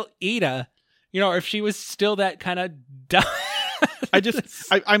still Ida. Or if she was still that kind of dumb.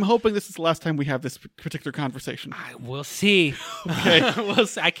 I'm hoping this is the last time we have this particular conversation. We'll see. Okay. We'll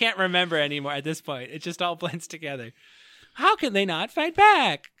see. I can't remember anymore at this point. It just all blends together. How can they not fight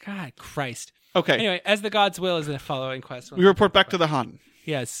back? God, Christ. Okay. Anyway, as the gods will is the following quest. We report back to the Han.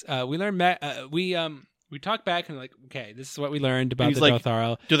 Yes. We learned. We talk back and like, okay, this is what we learned about the like,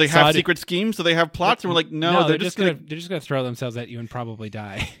 Dothraki. Do they have secret schemes? Do they have plots? And we're like, no, they're just gonna throw themselves at you and probably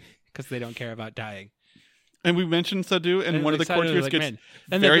die. Because they don't care about dying. And we mentioned Sadu, and one of the courtiers gets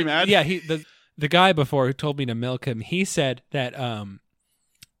very mad. Yeah, the guy before who told me to milk him, he said that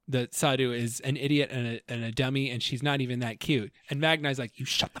that Sadu is an idiot and a dummy, and she's not even that cute. And Magnai's like, you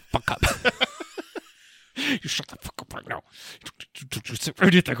shut the fuck up. You shut the fuck up right now.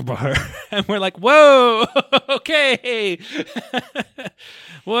 What do you think about her? And we're like, whoa, okay.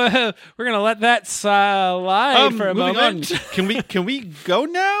 Whoa, we're going to let that slide for a moment. Can we go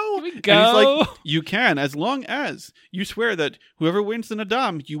now? Can we go? And he's like, you can, as long as you swear that whoever wins the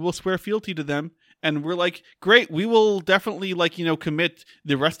Nadam, you will swear fealty to them. And we're like, great, we will definitely commit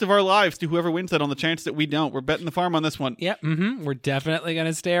the rest of our lives to whoever wins that on the chance that we don't. We're betting the farm on this one. Yep. Mm-hmm. We're definitely going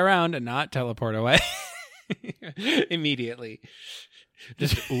to stay around and not teleport away. Immediately.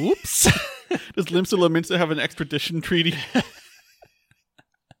 Just oops. Does Limsa Lominsa have an extradition treaty?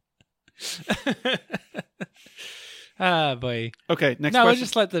 Ah, boy. Okay, next question. We'll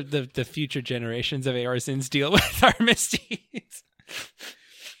just let the future generations of Eorsins deal with our misdeeds.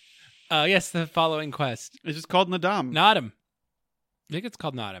 Yes, the following quest. It's just called Nadam. Nadam. I think it's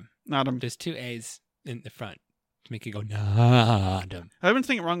called Nadam. Nadam. There's 2 A's in the front. to make it go Nadam. I've been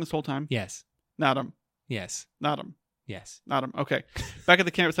saying it wrong this whole time. Yes. Nadam. Yes. Nadam. Yes. Nadam. Okay. Back at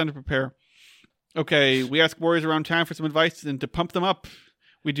the camp, it's time to prepare. Okay, we ask warriors around town for some advice, and to pump them up,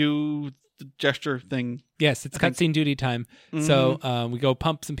 we do the gesture thing. Yes, it's cutscene duty time. Mm-hmm. So we go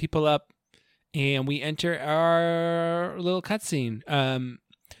pump some people up, and we enter our little cutscene.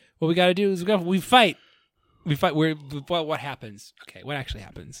 What we got to do is we fight. We fight. What happens? Okay, what actually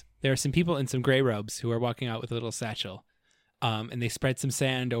happens? There are some people in some gray robes who are walking out with a little satchel, and they spread some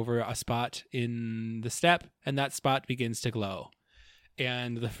sand over a spot in the steppe, and that spot begins to glow.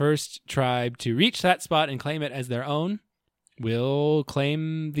 And the first tribe to reach that spot and claim it as their own will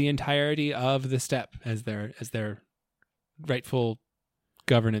claim the entirety of the steppe as their rightful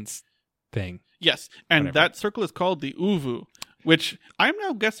governance thing. Yes, and Whatever. that circle is called the Oovo, which I'm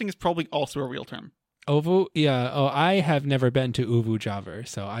now guessing is probably also a real term. Oovo, yeah. Oh, I have never been to Oovo Javer,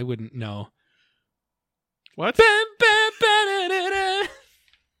 so I wouldn't know. What?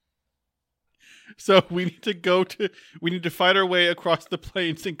 So we need to fight our way across the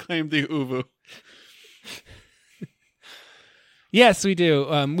plains and claim the Oovo. Yes, we do.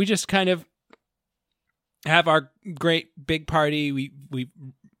 We just kind of have our great big party. We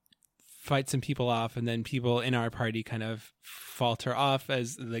fight some people off, and then people in our party kind of falter off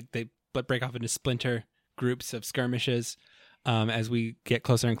as they break off into splinter groups of skirmishes as we get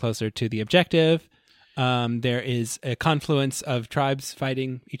closer and closer to the objective. There is a confluence of tribes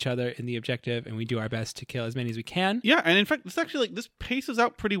fighting each other in the objective, and we do our best to kill as many as we can. Yeah, and in fact, this actually this paces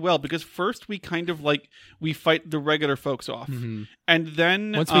out pretty well because first we kind of we fight the regular folks off, and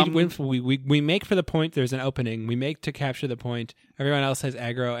then once we make for the point, there's an opening. We make to capture the point. Everyone else has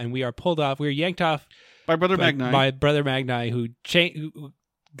aggro, and we are pulled off. We are yanked off by Brother Magni. By Brother Magni, who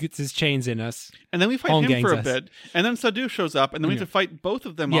gets his chains in us. And then we fight him for a bit. And then Sadu shows up, and then we have to fight both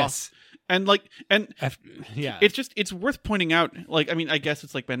of them off. And it's worth pointing out, I guess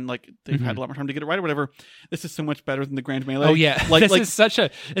it's been they've had a lot more time to get it right or whatever. This is so much better than the Grand Melee. Oh yeah. This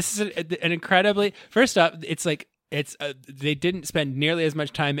is an incredibly, first up, they didn't spend nearly as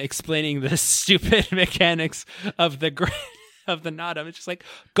much time explaining the stupid mechanics of the Nadam. It's just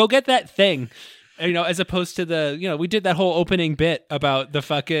go get that thing. As opposed to we did that whole opening bit about the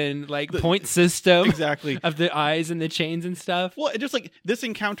fucking point system exactly of the eyes and the chains and stuff. Well, it just this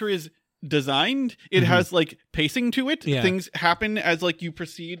encounter is designed. It has pacing to it. Yeah. Things happen as you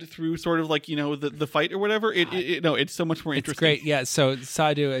proceed through sort of the fight or whatever. It's so much more interesting. It's great. Yeah. So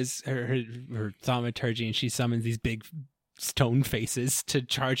Sadu is her thaumaturgy, and she summons these big stone faces to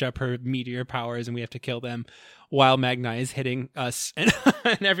charge up her meteor powers, and we have to kill them while Magni is hitting us and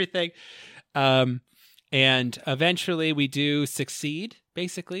everything. And eventually we do succeed,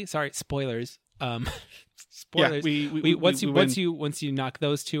 basically. Sorry, spoilers. Spoilers. Yeah, once you knock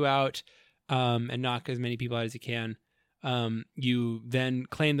those two out, and knock as many people out as you can, you then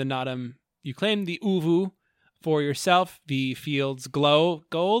claim the Nadam. You claim the Oovo for yourself. The fields glow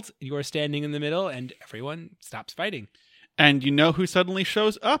gold. You are standing in the middle, and everyone stops fighting. And you know who suddenly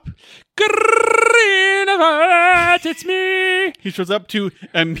shows up? It's me. He shows up to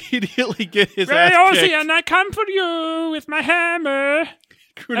immediately get his ass kicked. And I come for you with my hammer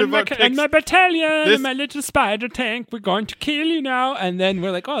and my battalion and my little spider tank. We're going to kill you now. And then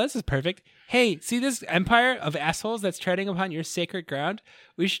we're like, oh, this is perfect. Hey, see this empire of assholes that's treading upon your sacred ground?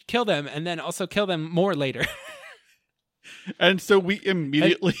 We should kill them and then also kill them more later. And so we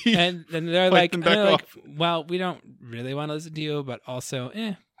immediately and they're like, well, we don't really want to listen to you, but also,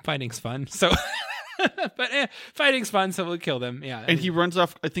 fighting's fun. So, but fighting's fun, so we'll kill them. Yeah. And he runs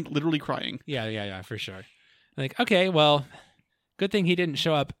off, I think, literally crying. Yeah, for sure. Okay, well, good thing he didn't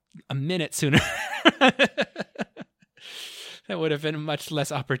show up a minute sooner. That would have been much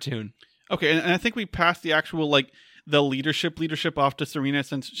less opportune. Okay, and I think we passed the actual, the leadership off to Serena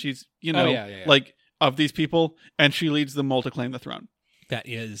since she's, of these people, and she leads them all to claim the throne. That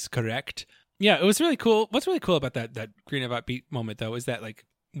is correct. Yeah, it was really cool. What's really cool about that Green of Beat moment, though, is that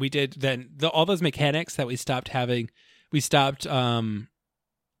we did then all those mechanics that we stopped having. We stopped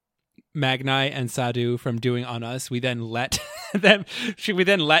Magni and Sadu from doing on us. We then let them. We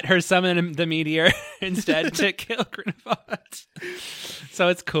then let her summon the meteor instead to kill Grinavant. So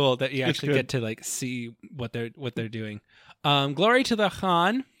it's cool that you actually get to see what they're doing. Glory to the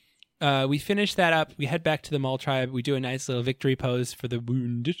Khan. We finish that up. We head back to the Mole tribe. We do a nice little victory pose for the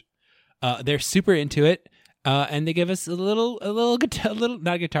wounded. They're super into it, and they give us a little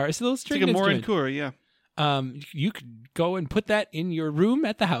not a guitar, it's a little string instrument. Morin Kura, yeah. You could go and put that in your room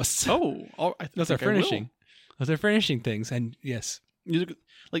at the house. Oh, those are furnishing. Those are furnishing things, and yes,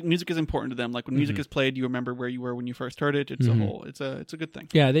 Music is important to them. Like when music is played, you remember where you were when you first heard it. It's a good thing.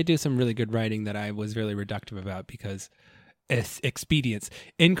 Yeah, they do some really good writing that I was really reductive about because it's expedience.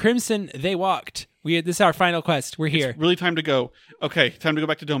 In Crimson, they walked. This is our final quest. We're here. It's really time to go. Okay, time to go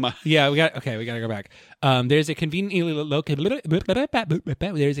back to Doma. Yeah, we got to go back. There's a conveniently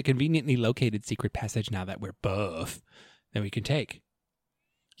located secret passage now that we're buff that we can take.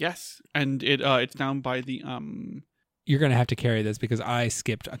 Yes, and it's down by the You're gonna have to carry this because I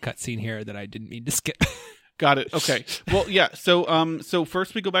skipped a cutscene here that I didn't mean to skip. Got it. Okay. Well, yeah. So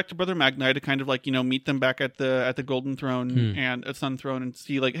first we go back to Brother Magni to kind of like meet them back at the Golden Throne and at Sun Throne and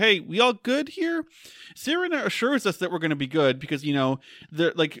see like, hey, we all good here? Serena assures us that we're going to be good because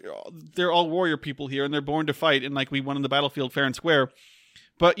they're all warrior people here and they're born to fight and like we won on the battlefield fair and square.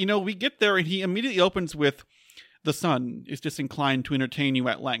 But we get there and he immediately opens with, "The sun is disinclined to entertain you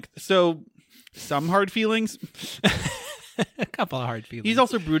at length." So some hard feelings. A couple of hard feelings. He's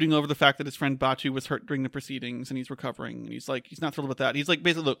also brooding over the fact that his friend Batu was hurt during the proceedings and he's recovering. And he's not thrilled with that. He's like,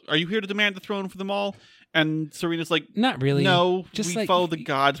 basically, look, are you here to demand the throne for them all? And Serena's like, not really. No, just we follow the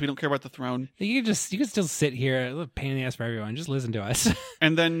gods. We don't care about the throne. You can still sit here. A pain in the ass for everyone. Just listen to us.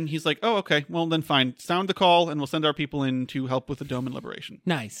 And then he's like, oh, okay. Well, then fine. Sound the call and we'll send our people in to help with the dome and liberation.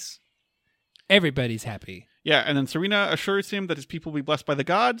 Nice. Everybody's happy. Yeah, and then Serena assures him that his people will be blessed by the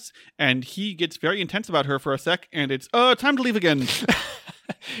gods, and he gets very intense about her for a sec, and it's, time to leave again.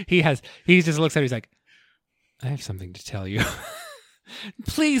 He just looks at her, he's like, I have something to tell you.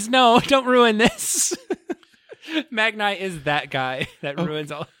 Please, no, don't ruin this. Magni is that guy that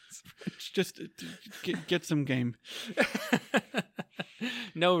ruins all this. Just get some game.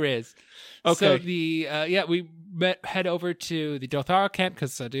 No riz. Okay. So we head over to the Dothara camp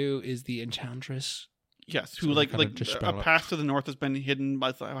because Sadu is the enchantress. Yes, who a pass to the north has been hidden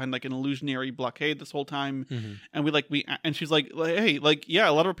behind like an illusionary blockade this whole time, and she's like, hey, a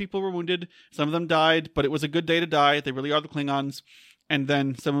lot of our people were wounded, some of them died, but it was a good day to die. They really are the Klingons, and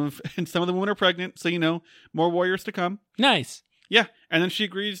then some of the women are pregnant, so more warriors to come. Nice. Yeah, and then she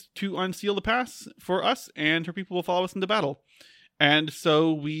agrees to unseal the pass for us, and her people will follow us into battle. And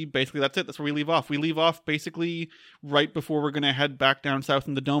so that's it. That's where we leave off. We leave off basically right before we're going to head back down south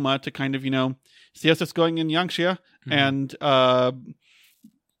in the Doma to kind of, see us just going in Yangxia and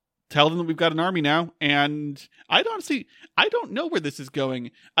tell them that we've got an army now. And I don't know where this is going.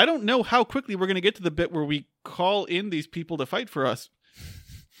 I don't know how quickly we're going to get to the bit where we call in these people to fight for us.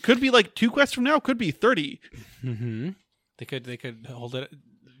 Could be like 2 quests from now. Could be 30. Mm-hmm. They could hold it.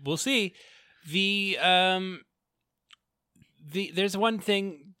 We'll see. There's one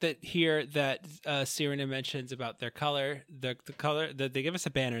thing that Serena mentions about their color. The color that they give us a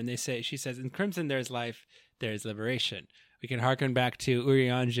banner and she says, "In Crimson there's life, there's liberation." We can harken back to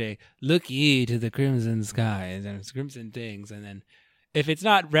Urianger, "Look ye to the crimson skies and its crimson things." And then, if it's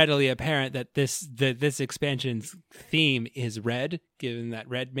not readily apparent that this expansion's theme is red, given that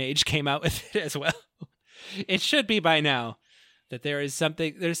Red Mage came out with it as well, it should be by now that there's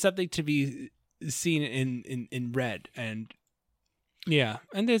something to be seen in red. And yeah,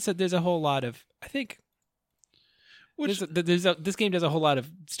 and there's a whole lot of, I think, this game does a whole lot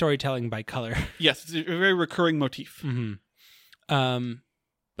of storytelling by color. Yes, it's a very recurring motif. Mm-hmm.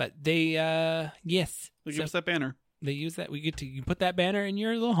 But they give us that banner. They use that. You put that banner in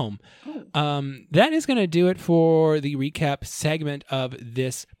your little home. Oh. That is going to do it for the recap segment of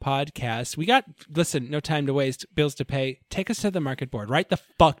this podcast. No time to waste, bills to pay. Take us to the market board right the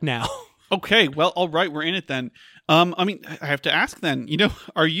fuck now. Okay, well, all right, we're in it then. I have to ask then,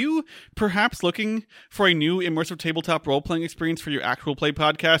 are you perhaps looking for a new immersive tabletop role-playing experience for your actual play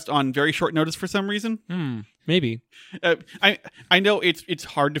podcast on very short notice for some reason? Maybe. I know it's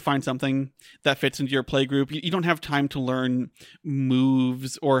hard to find something that fits into your play group. You don't have time to learn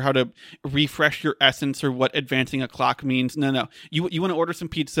moves or how to refresh your essence or what advancing a clock means. No. You want to order some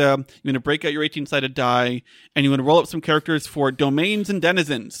pizza, you want to break out your 18-sided die, and you want to roll up some characters for Domains and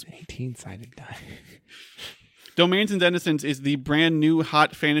Denizens. 18-sided die. Domains and Denizens is the brand new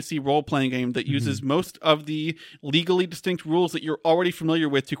hot fantasy role-playing game that uses most of the legally distinct rules that you're already familiar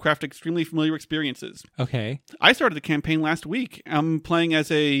with to craft extremely familiar experiences. Okay. I started the campaign last week. I'm playing as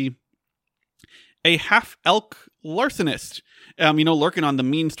a half-elk larcenist, lurking on the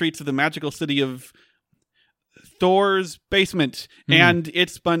mean streets of the magical city of Thor's basement. And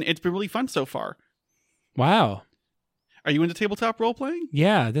it's been really fun so far. Wow. Are you into tabletop role playing?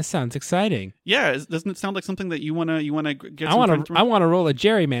 Yeah, this sounds exciting. Yeah, doesn't it sound like something that you wanna get? I want to roll a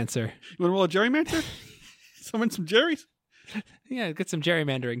gerrymancer. You want to roll a gerrymancer? Summon some jerrys? Yeah, get some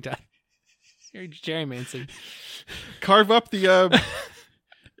gerrymandering done. Gerrymancing. Carve up the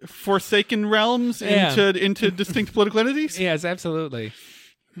forsaken realms into distinct political entities? Yes, absolutely.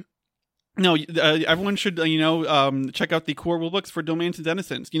 No, everyone should, check out the core rulebooks for Domains and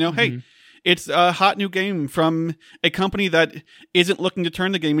Denizens. Hey, it's a hot new game from a company that isn't looking to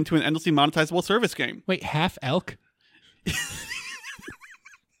turn the game into an endlessly monetizable service game. Wait, half elk?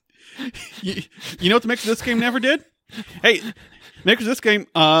 You know what the makers of this game never did? Hey, makers of this game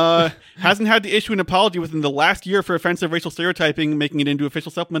hasn't had to issue an apology within the last year for offensive racial stereotyping, making it into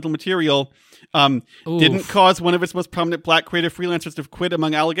official supplemental material. Didn't cause one of its most prominent black creative freelancers to quit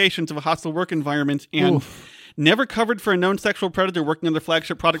among allegations of a hostile work environment, and never covered for a known sexual predator working on their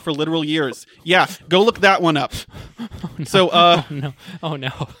flagship product for literal years. Yeah, go look that one up. Oh, no. So, Oh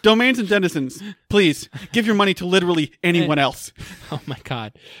no. Domains and Denizens, please give your money to literally anyone else. Oh my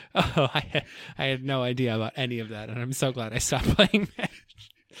god. Oh, I had no idea about any of that, and I'm so glad I stopped playing that.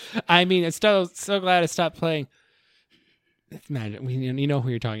 I mean, it's so glad I stopped playing. Imagine, you know who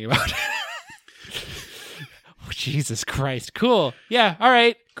you're talking about. Oh, Jesus Christ. Cool. Yeah, all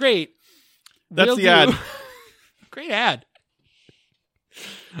right. Great. That's the ad. Great ad.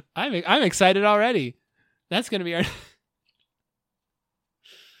 I'm excited already. That's going to be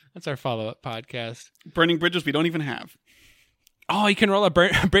that's our follow-up podcast. Burning bridges we don't even have. Oh, you can roll a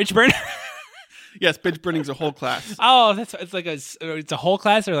bridge burner? Yes, bridge burning's a whole class. Oh, it's a whole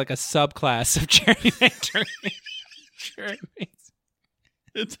class or like a subclass of gerrymandering.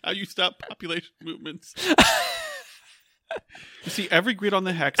 It's how you stop population movements. You see, every grid on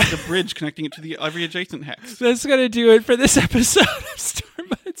the hex is a bridge connecting it to every adjacent hex. That's going to do it for this episode of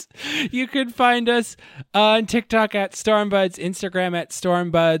Stormbuds. You can find us on TikTok at Stormbuds, Instagram at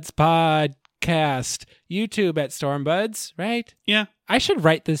Stormbuds Podcast, YouTube at Stormbuds, right? Yeah. I should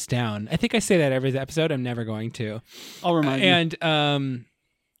write this down. I think I say that every episode. I'm never going to. I'll remind you. And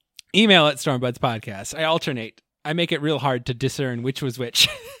email at Stormbuds Podcast. I alternate. I make it real hard to discern which was which.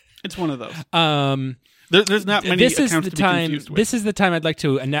 It's one of those. There's not many accounts to be confused with. This is the time I'd like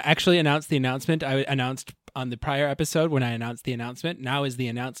to actually announce the announcement I announced on the prior episode when I announced the announcement. Now is the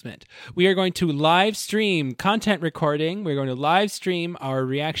announcement. We are going to live stream content recording. We're going to live stream our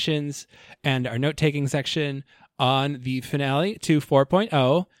reactions and our note-taking section on the finale to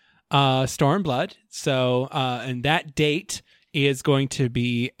 4.0 Stormblood. So, and that date is going to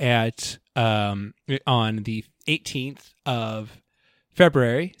be at on the 18th of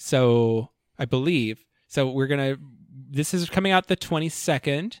February. So, I believe. So this is coming out the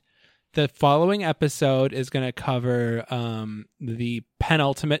 22nd. The following episode is going to cover the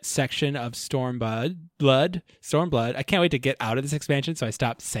penultimate section of Stormblood. I can't wait to get out of this expansion, so I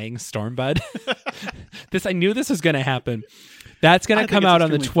stopped saying Stormblood. I knew this was going to happen. That's going to come out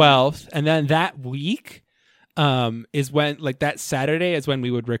on the 12th, and then that week is when, like that Saturday is when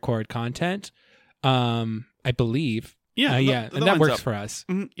we would record content, I believe. Yeah, and that works for us.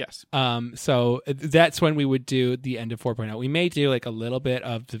 Mm-hmm, yes. So that's when we would do the end of 4.0. We may do like a little bit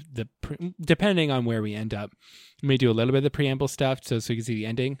of the depending on where we end up. We may do a little bit of the preamble stuff so you can see the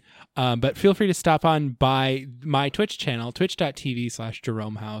ending. But feel free to stop on by my Twitch channel,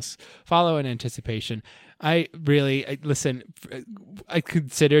 twitch.tv/JeromeHouse. Follow in anticipation. I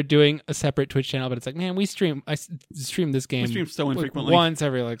considered doing a separate Twitch channel, but it's like, man, I stream this game. We stream so infrequently. Once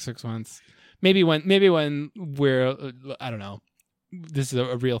every like 6 months. Maybe when we're, I don't know, this is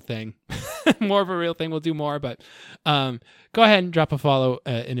a real thing, more of a real thing, we'll do more, but go ahead and drop a follow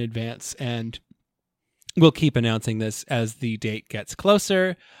in advance, and we'll keep announcing this as the date gets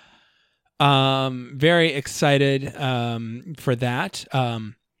closer. Very excited for that.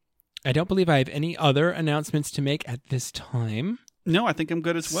 I don't believe I have any other announcements to make at this time. No, I think I'm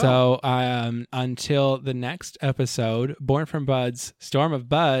good as well. So until the next episode, Born from Buds, Storm of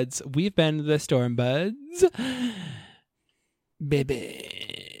Buds, we've been the Storm Buds.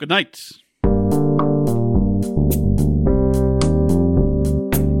 Baby. Good night.